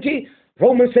humanity?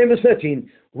 Romans 7:13.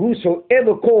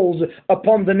 Whosoever calls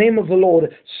upon the name of the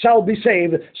Lord shall be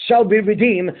saved, shall be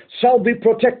redeemed, shall be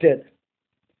protected.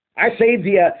 I say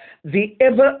the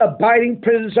ever-abiding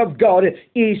presence of God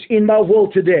is in my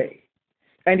world today.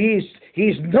 And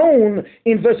he's known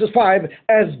in verses 5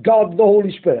 as God the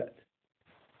Holy Spirit.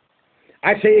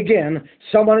 I say again,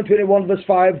 Psalm 121 verse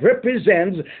 5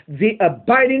 represents the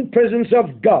abiding presence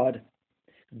of God.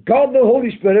 God the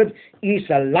Holy Spirit is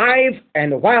alive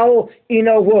and well in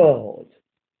our world.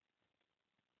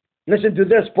 Listen to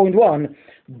this, point 1.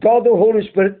 God the Holy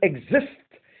Spirit exists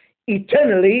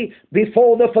eternally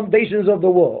before the foundations of the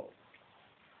world.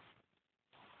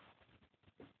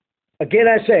 Again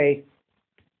I say,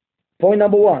 point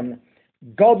number 1,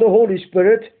 God the Holy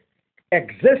Spirit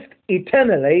exists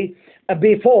eternally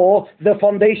before the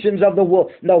foundations of the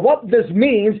world. Now what this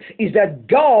means is that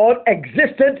God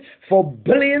existed for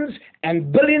billions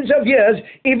and billions of years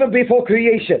even before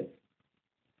creation.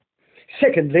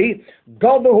 Secondly,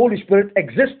 God the Holy Spirit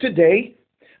exists today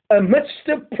amidst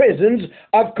the presence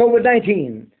of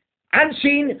COVID-19,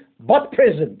 unseen but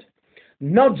present.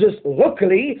 Not just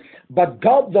locally, but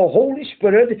God the Holy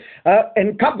Spirit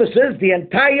encompasses the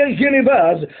entire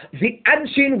universe, the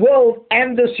unseen world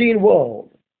and the seen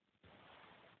world.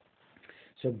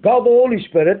 So God the Holy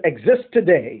Spirit exists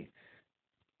today,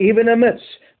 even amidst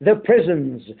the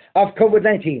presence of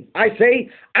COVID-19. I say,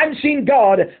 unseen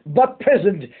God, but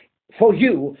present for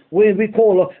you when we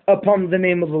call upon the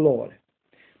name of the Lord.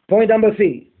 Point number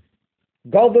 3,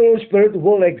 God the Holy Spirit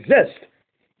will exist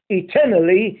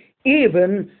eternally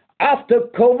even after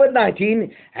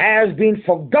COVID-19 has been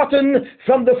forgotten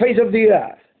from the face of the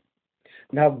earth.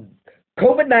 Now,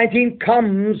 COVID-19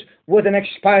 comes with an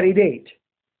expiry date.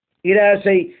 It has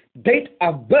a date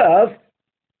of birth,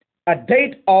 a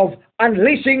date of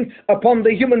unleashing upon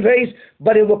the human race,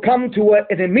 but it will come to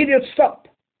an immediate stop.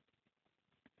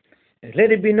 And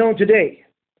let it be known today,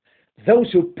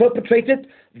 those who perpetrated,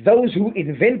 those who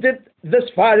invented this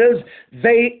virus,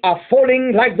 they are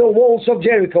falling like the walls of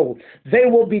Jericho. They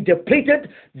will be depleted,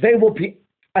 they will be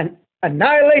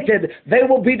annihilated, they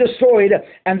will be destroyed,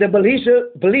 and the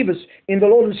believers in the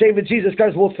Lord and Savior Jesus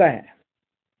Christ will stand.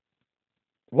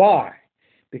 Why?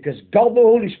 Because God the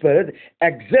Holy Spirit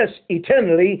exists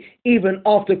eternally even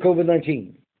after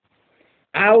COVID-19.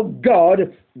 Our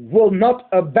God will not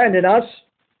abandon us.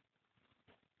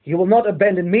 He will not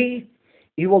abandon me.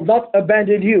 He will not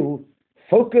abandon you.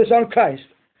 Focus on Christ.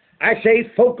 I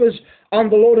say focus on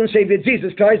the Lord and Savior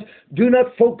Jesus Christ. Do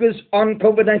not focus on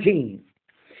COVID-19.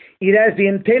 It has the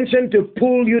intention to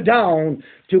pull you down,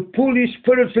 to pull you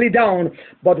spiritually down.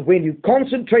 But when you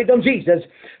concentrate on Jesus,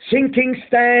 sinking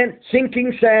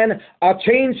sand are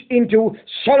changed into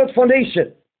solid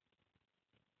foundation.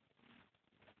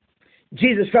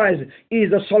 Jesus Christ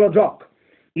is a solid rock.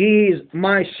 He is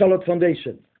my solid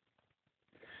foundation.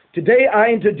 Today I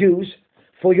introduce,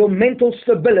 for your mental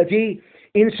stability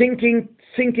in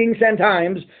sinking sand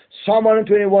times, Psalm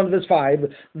 121 verse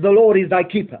 5, the Lord is thy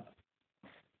keeper.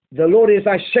 The Lord is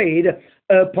thy shade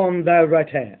upon thy right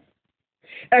hand.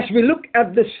 As we look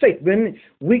at this statement,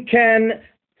 we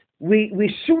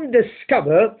soon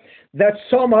discover that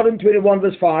Psalm 121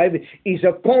 verse 5 is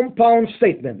a compound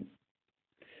statement.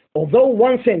 Although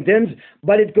one sentence,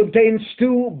 but it contains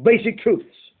two basic truths.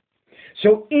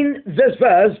 So in this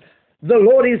verse, the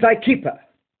Lord is thy keeper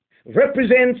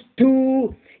represents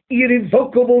two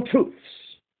irrevocable truths.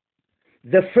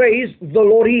 The phrase, the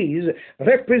Lord is,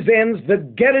 represents the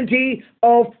guarantee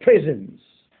of presence.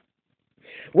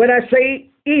 When I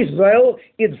say Israel,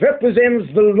 it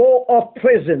represents the law of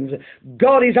presence.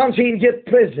 God is unseen yet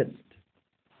present.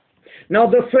 Now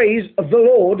the phrase, the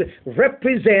Lord,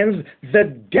 represents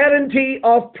the guarantee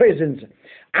of presence.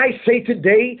 I say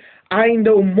today, I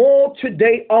know more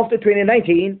today after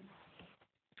 2019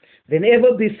 than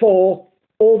ever before,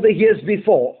 all the years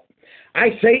before.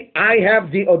 I say I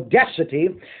have the audacity,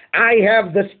 I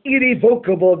have this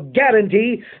irrevocable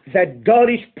guarantee that God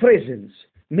is present.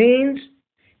 Means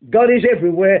God is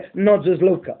everywhere, not just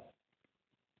local.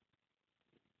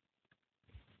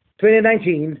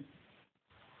 2019,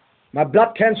 my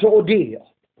blood cancer ordeal,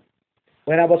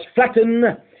 when I was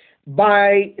flattened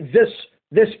by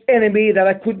this enemy that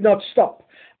I could not stop.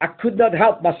 I could not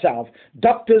help myself.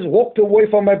 Doctors walked away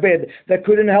from my bed. They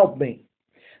couldn't help me.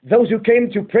 Those who came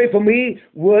to pray for me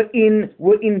were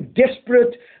in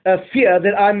desperate fear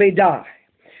that I may die.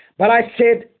 But I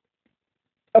said,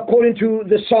 according to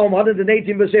the Psalm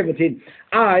 118 verse 17,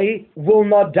 I will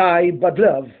not die but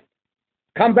live.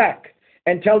 Come back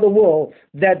and tell the world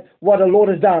that what the Lord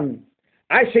has done.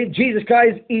 I say Jesus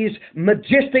Christ is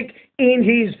majestic in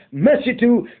his mercy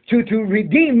to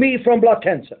redeem me from blood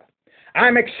cancer.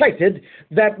 I'm excited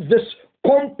that this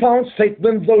compound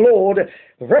statement, the Lord,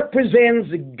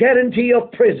 represents the guarantee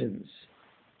of presence.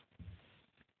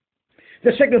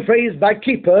 The second phrase, thy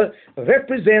keeper,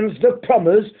 represents the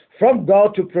promise from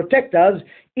God to protect us,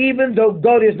 even though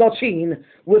God is not seen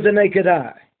with the naked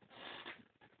eye.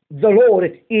 The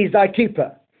Lord is thy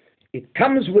keeper. It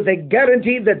comes with a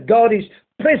guarantee that God is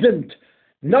present,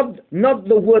 not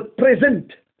the word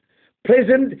present.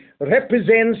 Present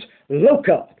represents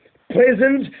local.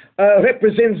 Presence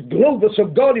represents global. So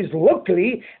God is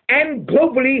locally and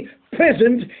globally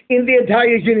present in the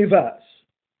entire universe.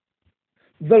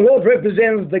 The Lord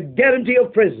represents the guarantee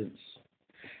of presence.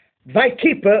 Thy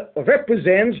keeper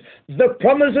represents the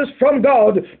promises from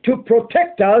God to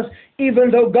protect us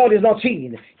even though God is not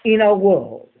seen in our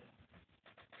world.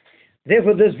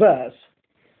 Therefore this verse,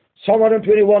 Psalm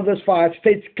 121 verse 5,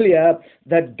 states clear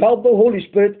that God the Holy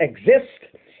Spirit exists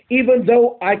even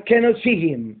though I cannot see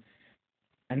him,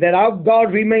 and that our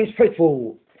God remains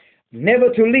faithful,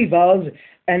 never to leave us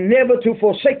and never to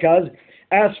forsake us,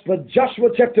 as per Joshua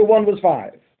chapter 1 verse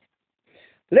 5.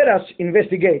 Let us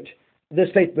investigate the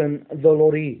statement, the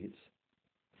Lord is.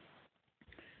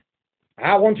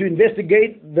 I want to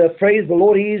investigate the phrase, the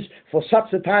Lord is, for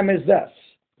such a time as this,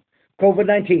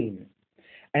 COVID-19,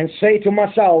 and say to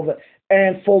myself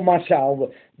and for myself,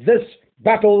 this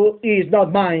battle is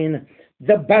not mine,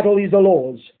 the battle is the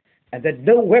Lord's, and that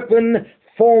no weapon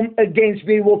formed against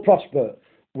me will prosper.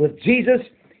 With Jesus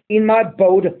in my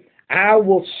boat, I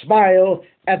will smile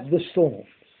at the storm.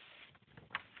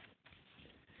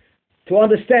 To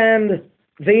understand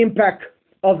the impact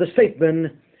of the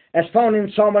statement as found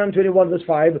in Psalm 121 verse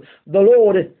 5, the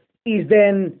Lord is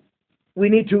then, we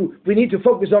need to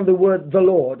focus on the word the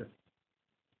Lord.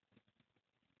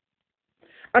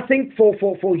 I think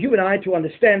for you and I to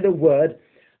understand the word,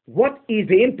 what is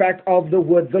the impact of the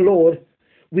word the Lord,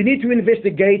 we need to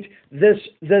investigate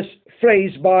this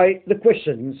phrase by the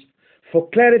questions for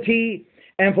clarity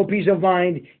and for peace of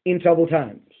mind in troubled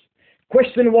times.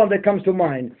 Question one that comes to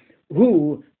mind,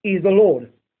 who is the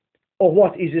Lord, or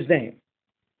what is his name?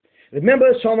 Remember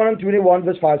Psalm 121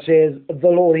 verse 5 says, the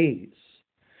Lord is.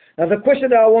 Now the question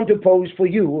that I want to pose for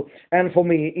you and for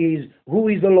me is, who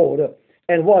is the Lord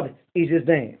and what is his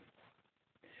name?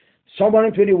 Psalm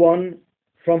 121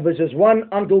 from verses 1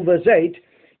 until verse 8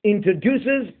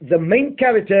 introduces the main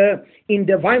character in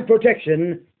divine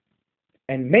protection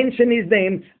and mention his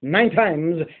name 9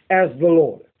 times as the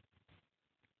Lord.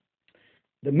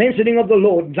 The mentioning of the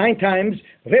Lord 9 times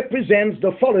represents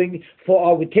the following for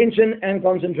our attention and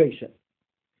concentration.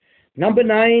 Number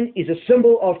 9 is a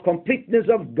symbol of completeness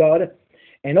of God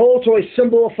and also a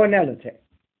symbol of finality.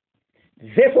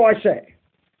 Therefore I say,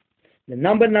 the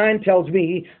number 9 tells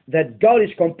me that God is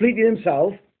complete in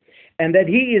himself and that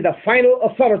he is the final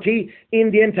authority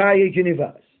in the entire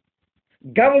universe.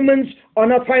 Governments are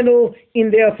not final in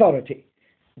their authority.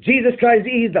 Jesus Christ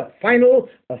is the final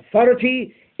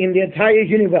authority in the entire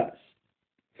universe.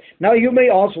 Now you may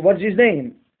ask, what's his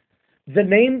name? The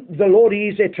name the Lord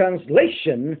is a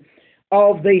translation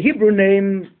of the Hebrew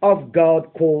name of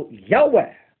God called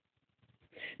Yahweh.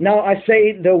 Now I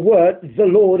say the word the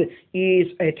Lord is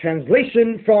a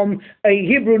translation from a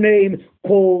Hebrew name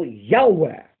called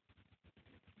Yahweh.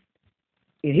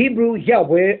 In Hebrew,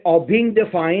 Yahweh are being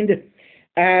defined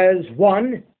as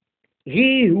 1,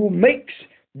 he who makes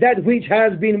that which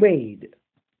has been made.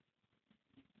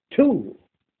 2,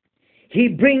 he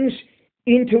brings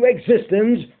into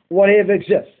existence whatever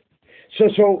exists.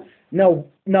 So now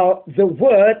the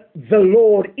word the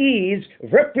Lord is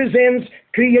represents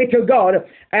Creator God,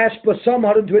 as per Psalm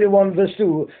 121 verse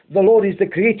 2. The Lord is the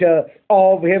creator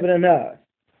of heaven and earth.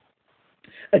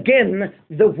 Again,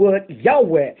 the word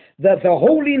Yahweh, the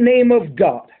holy name of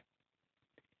God,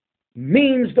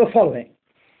 means the following: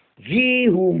 he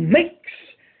who makes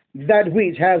that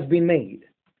which has been made.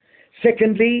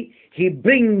 Secondly, he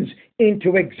brings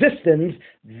into existence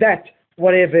that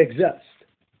whatever exists.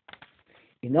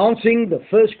 In answering the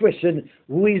first question,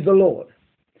 who is the Lord?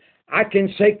 I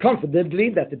can say confidently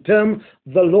that the term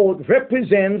the Lord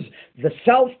represents the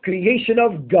self-creation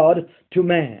of God to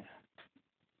man.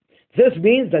 This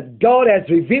means that God has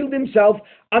revealed himself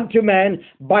unto man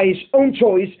by his own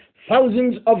choice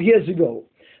thousands of years ago.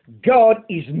 God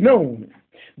is known.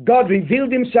 God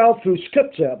revealed himself through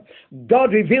Scripture.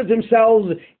 God reveals himself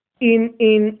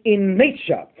in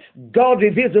nature. God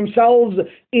reveals himself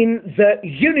in the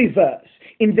universe,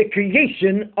 in the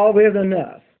creation of heaven and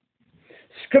earth.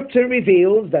 Scripture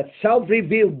reveals that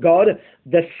self-revealed God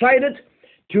decided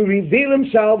to reveal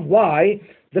himself. Why?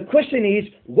 The question is,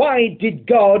 why did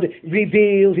God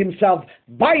reveal himself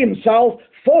by himself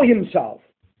for himself?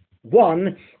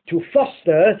 One, to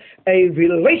foster a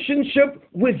relationship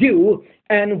with you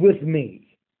and with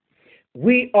me.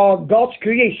 We are God's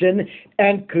creation,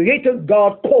 and Creator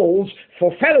God calls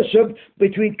for fellowship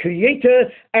between Creator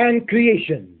and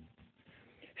creation.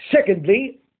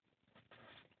 Secondly,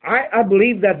 I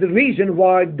believe that the reason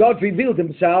why God revealed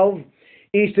himself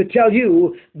is to tell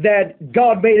you that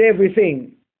God made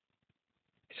everything.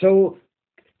 So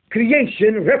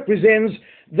creation represents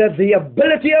the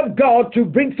ability of God to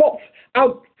bring forth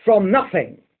out from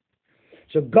nothing.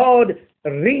 So God,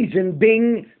 reason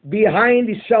being behind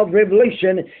his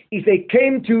self-revelation, is they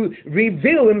came to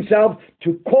reveal himself,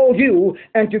 to call you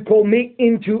and to call me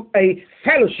into a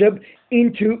fellowship,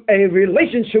 into a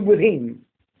relationship with him.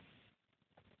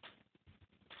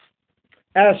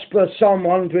 As per Psalm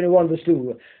 121 verse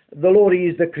 2, the Lord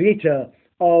is the creator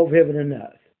of heaven and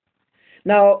earth.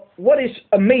 Now, what is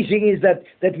amazing is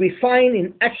that we find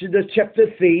in Exodus chapter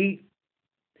 3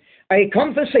 a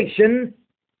conversation,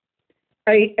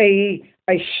 a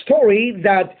story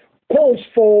that calls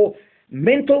for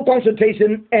mental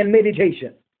concentration and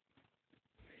meditation.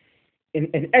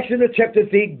 In Exodus chapter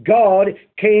 3, God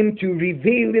came to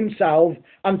reveal himself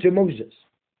unto Moses.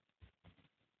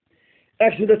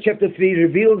 Exodus chapter 3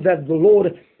 reveals that the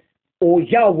Lord, or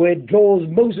Yahweh, draws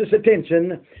Moses'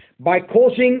 attention by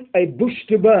causing a bush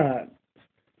to burn.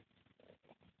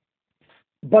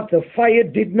 But the fire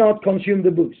did not consume the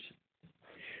bush.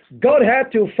 God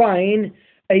had to find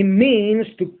a means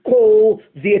to call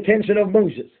the attention of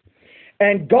Moses.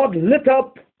 And God lit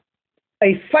up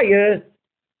a fire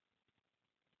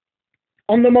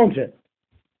on the mountain.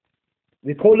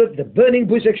 We call it the burning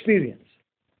bush experience.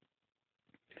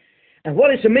 And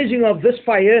what is amazing of this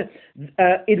fire,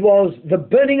 it was the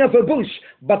burning of a bush,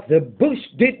 but the bush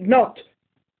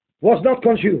was not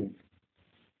consumed.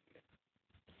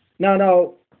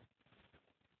 Now,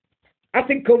 I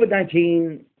think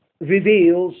COVID-19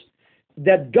 reveals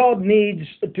that God needs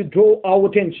to draw our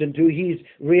attention to his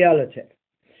reality.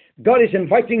 God is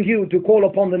inviting you to call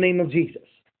upon the name of Jesus.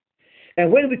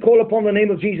 And when we call upon the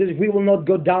name of Jesus, we will not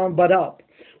go down but up.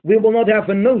 We will not have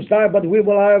a nosedive, but we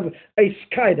will have a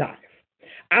skydive.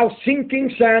 Our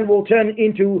sinking sand will turn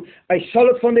into a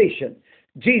solid foundation.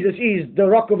 Jesus is the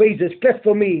rock of ages. Cleft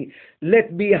for me,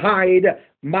 let me hide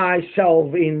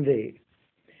myself in thee.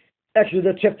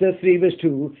 Exodus chapter 3 verse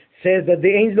 2 says that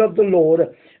the angel of the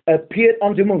Lord appeared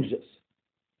unto Moses.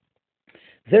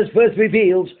 This verse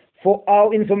reveals for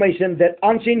our information that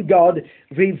unseen God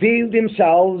revealed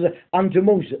himself unto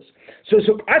Moses. So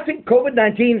I think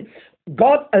COVID-19,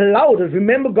 God allowed it.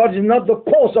 Remember, God is not the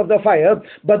cause of the fire,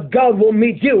 but God will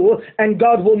meet you and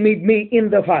God will meet me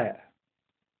in the fire.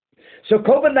 So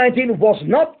COVID-19 was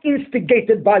not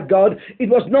instigated by God. It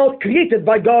was not created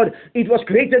by God. It was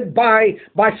created by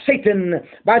Satan,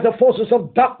 by the forces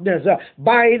of darkness,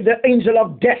 by the angel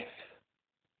of death.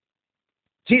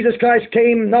 Jesus Christ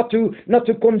came not to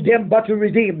condemn, but to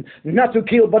redeem, not to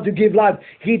kill, but to give life.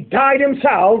 He died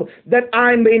himself that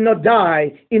I may not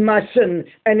die in my sin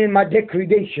and in my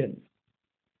degradation.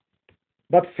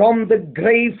 But from the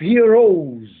grave he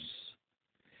rose,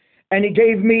 and he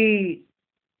gave me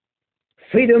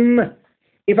freedom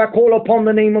if I call upon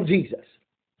the name of Jesus.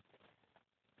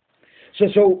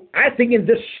 So I think in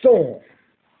this storm,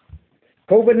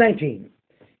 COVID-19,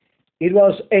 it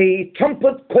was a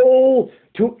trumpet call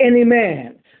to any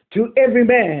man, to every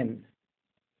man,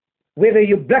 whether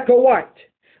you're black or white,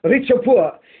 rich or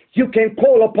poor, you can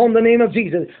call upon the name of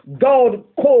Jesus. God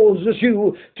calls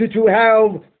you to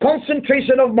have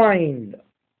concentration of mind.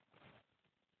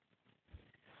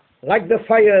 Like the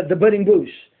fire, the burning bush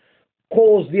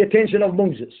calls the attention of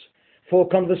Moses for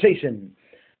conversation.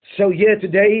 So here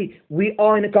today, we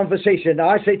are in a conversation. Now,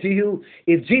 I say to you,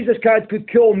 if Jesus Christ could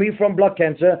cure me from blood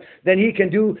cancer, then he can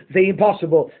do the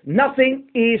impossible. Nothing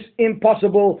is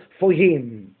impossible for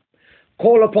him.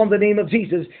 Call upon the name of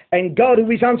Jesus, and God, who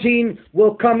is unseen,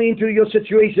 will come into your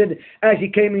situation as he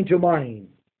came into mine.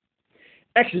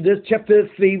 Exodus chapter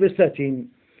 3 verse 13.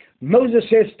 Moses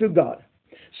says to God,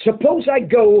 suppose I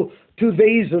go to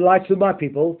the Israelites, to my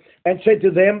people, and say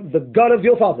to them, the God of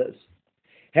your fathers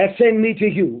has sent me to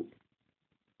you.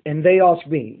 And they ask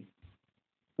me,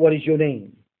 what is your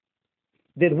name?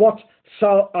 Then what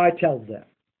shall I tell them?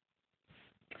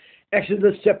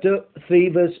 Exodus chapter 3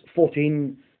 verse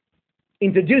 14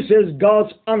 introduces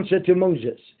God's answer to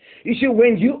Moses. You see,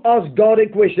 when you ask God a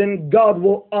question, God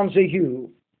will answer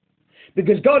you.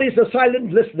 Because God is a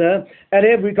silent listener at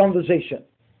every conversation.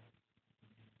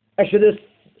 Exodus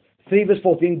 3 verse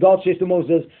 14, God says to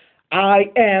Moses,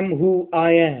 I am who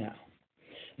I am.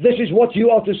 This is what you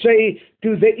ought to say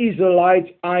to the Israelites,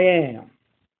 I am,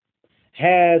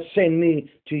 has sent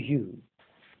me to you.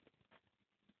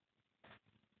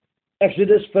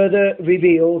 Exodus further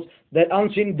reveals that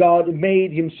unseen God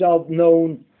made himself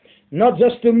known not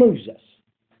just to Moses,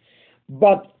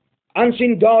 but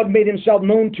unseen God made himself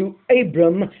known to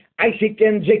Abram, Isaac,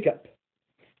 and Jacob.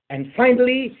 And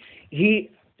finally, he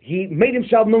made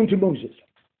himself known to Moses.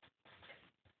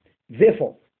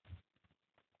 Therefore,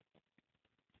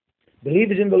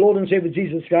 believers in the Lord and Savior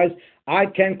Jesus Christ, I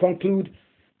can conclude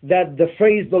that the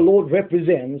phrase the Lord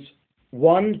represents,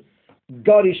 one,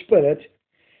 God is Spirit,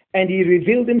 and he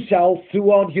revealed himself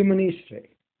throughout human history.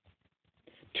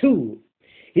 Two,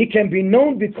 he can be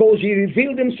known because he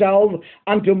revealed himself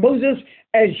unto Moses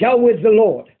as Yahweh the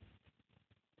Lord.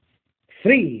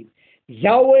 Three,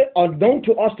 Yahweh are known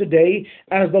to us today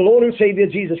as the Lord and Savior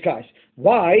Jesus Christ.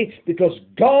 Why? Because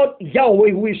God,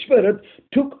 Yahweh, who is Spirit,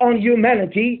 took on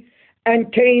humanity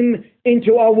and came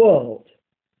into our world.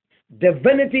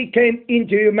 Divinity came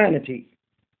into humanity.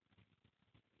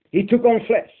 He took on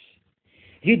flesh.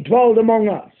 He dwelled among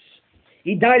us.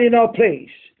 He died in our place.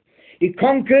 He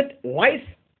conquered life,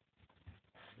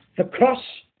 the cross,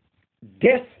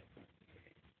 death,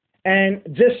 and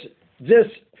this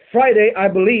Friday, I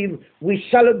believe, we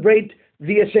celebrate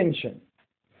the Ascension.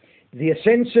 The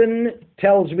Ascension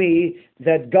tells me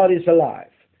that God is alive.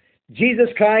 Jesus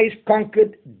Christ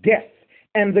conquered death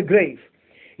and the grave.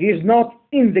 He is not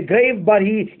in the grave, but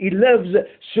he lives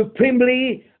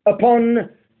supremely upon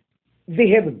the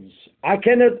heavens. I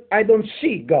don't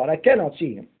see God. I cannot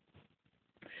see him.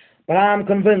 But I am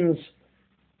convinced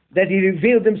that he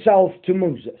revealed himself to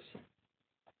Moses.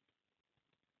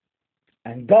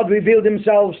 And God revealed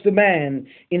himself to man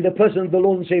in the person of the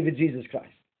Lord and Savior Jesus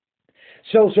Christ.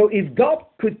 So if God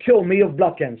could cure me of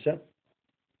blood cancer,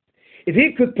 if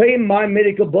he could pay my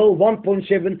medical bill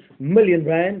 1.7 million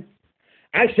rand,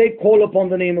 I say call upon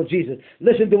the name of Jesus.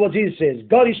 Listen to what Jesus says.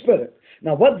 God is Spirit.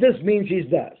 Now what this means is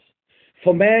this.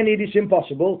 For man it is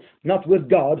impossible, not with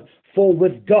God, for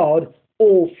with God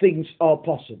all things are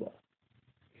possible.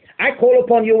 I call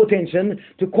upon your attention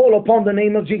to call upon the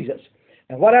name of Jesus.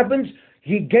 And what happens?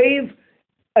 He gave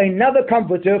another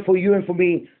comforter for you and for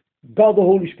me, God the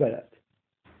Holy Spirit.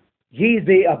 He is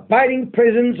the abiding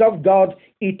presence of God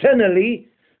eternally.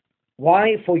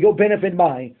 Why? For your benefit and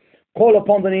mine. Call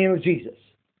upon the name of Jesus.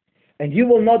 And you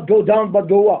will not go down but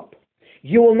go up.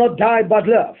 You will not die but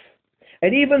live.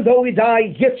 And even though we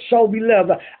die, yet shall we live.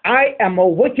 I am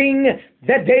awaiting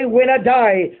that day when I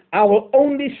die. I will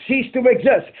only cease to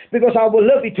exist because I will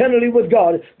live eternally with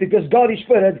God, because God is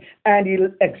Spirit and He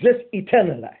exists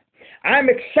eternally. I'm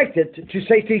excited to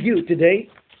say to you today,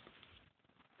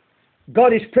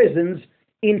 God is present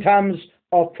in times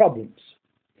of problems.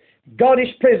 God is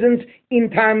present in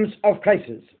times of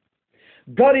crisis.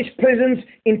 God is present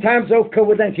in times of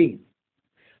COVID-19.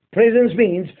 Presence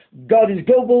means God is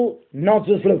global, not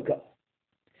just local.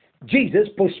 Jesus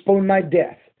postponed my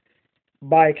death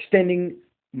by extending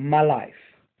my life.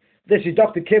 This is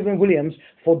Dr. Kevin Williams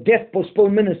for Death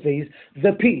Postponed Ministries.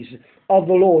 The peace of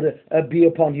the Lord be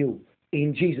upon you.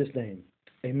 In Jesus' name,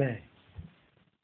 amen.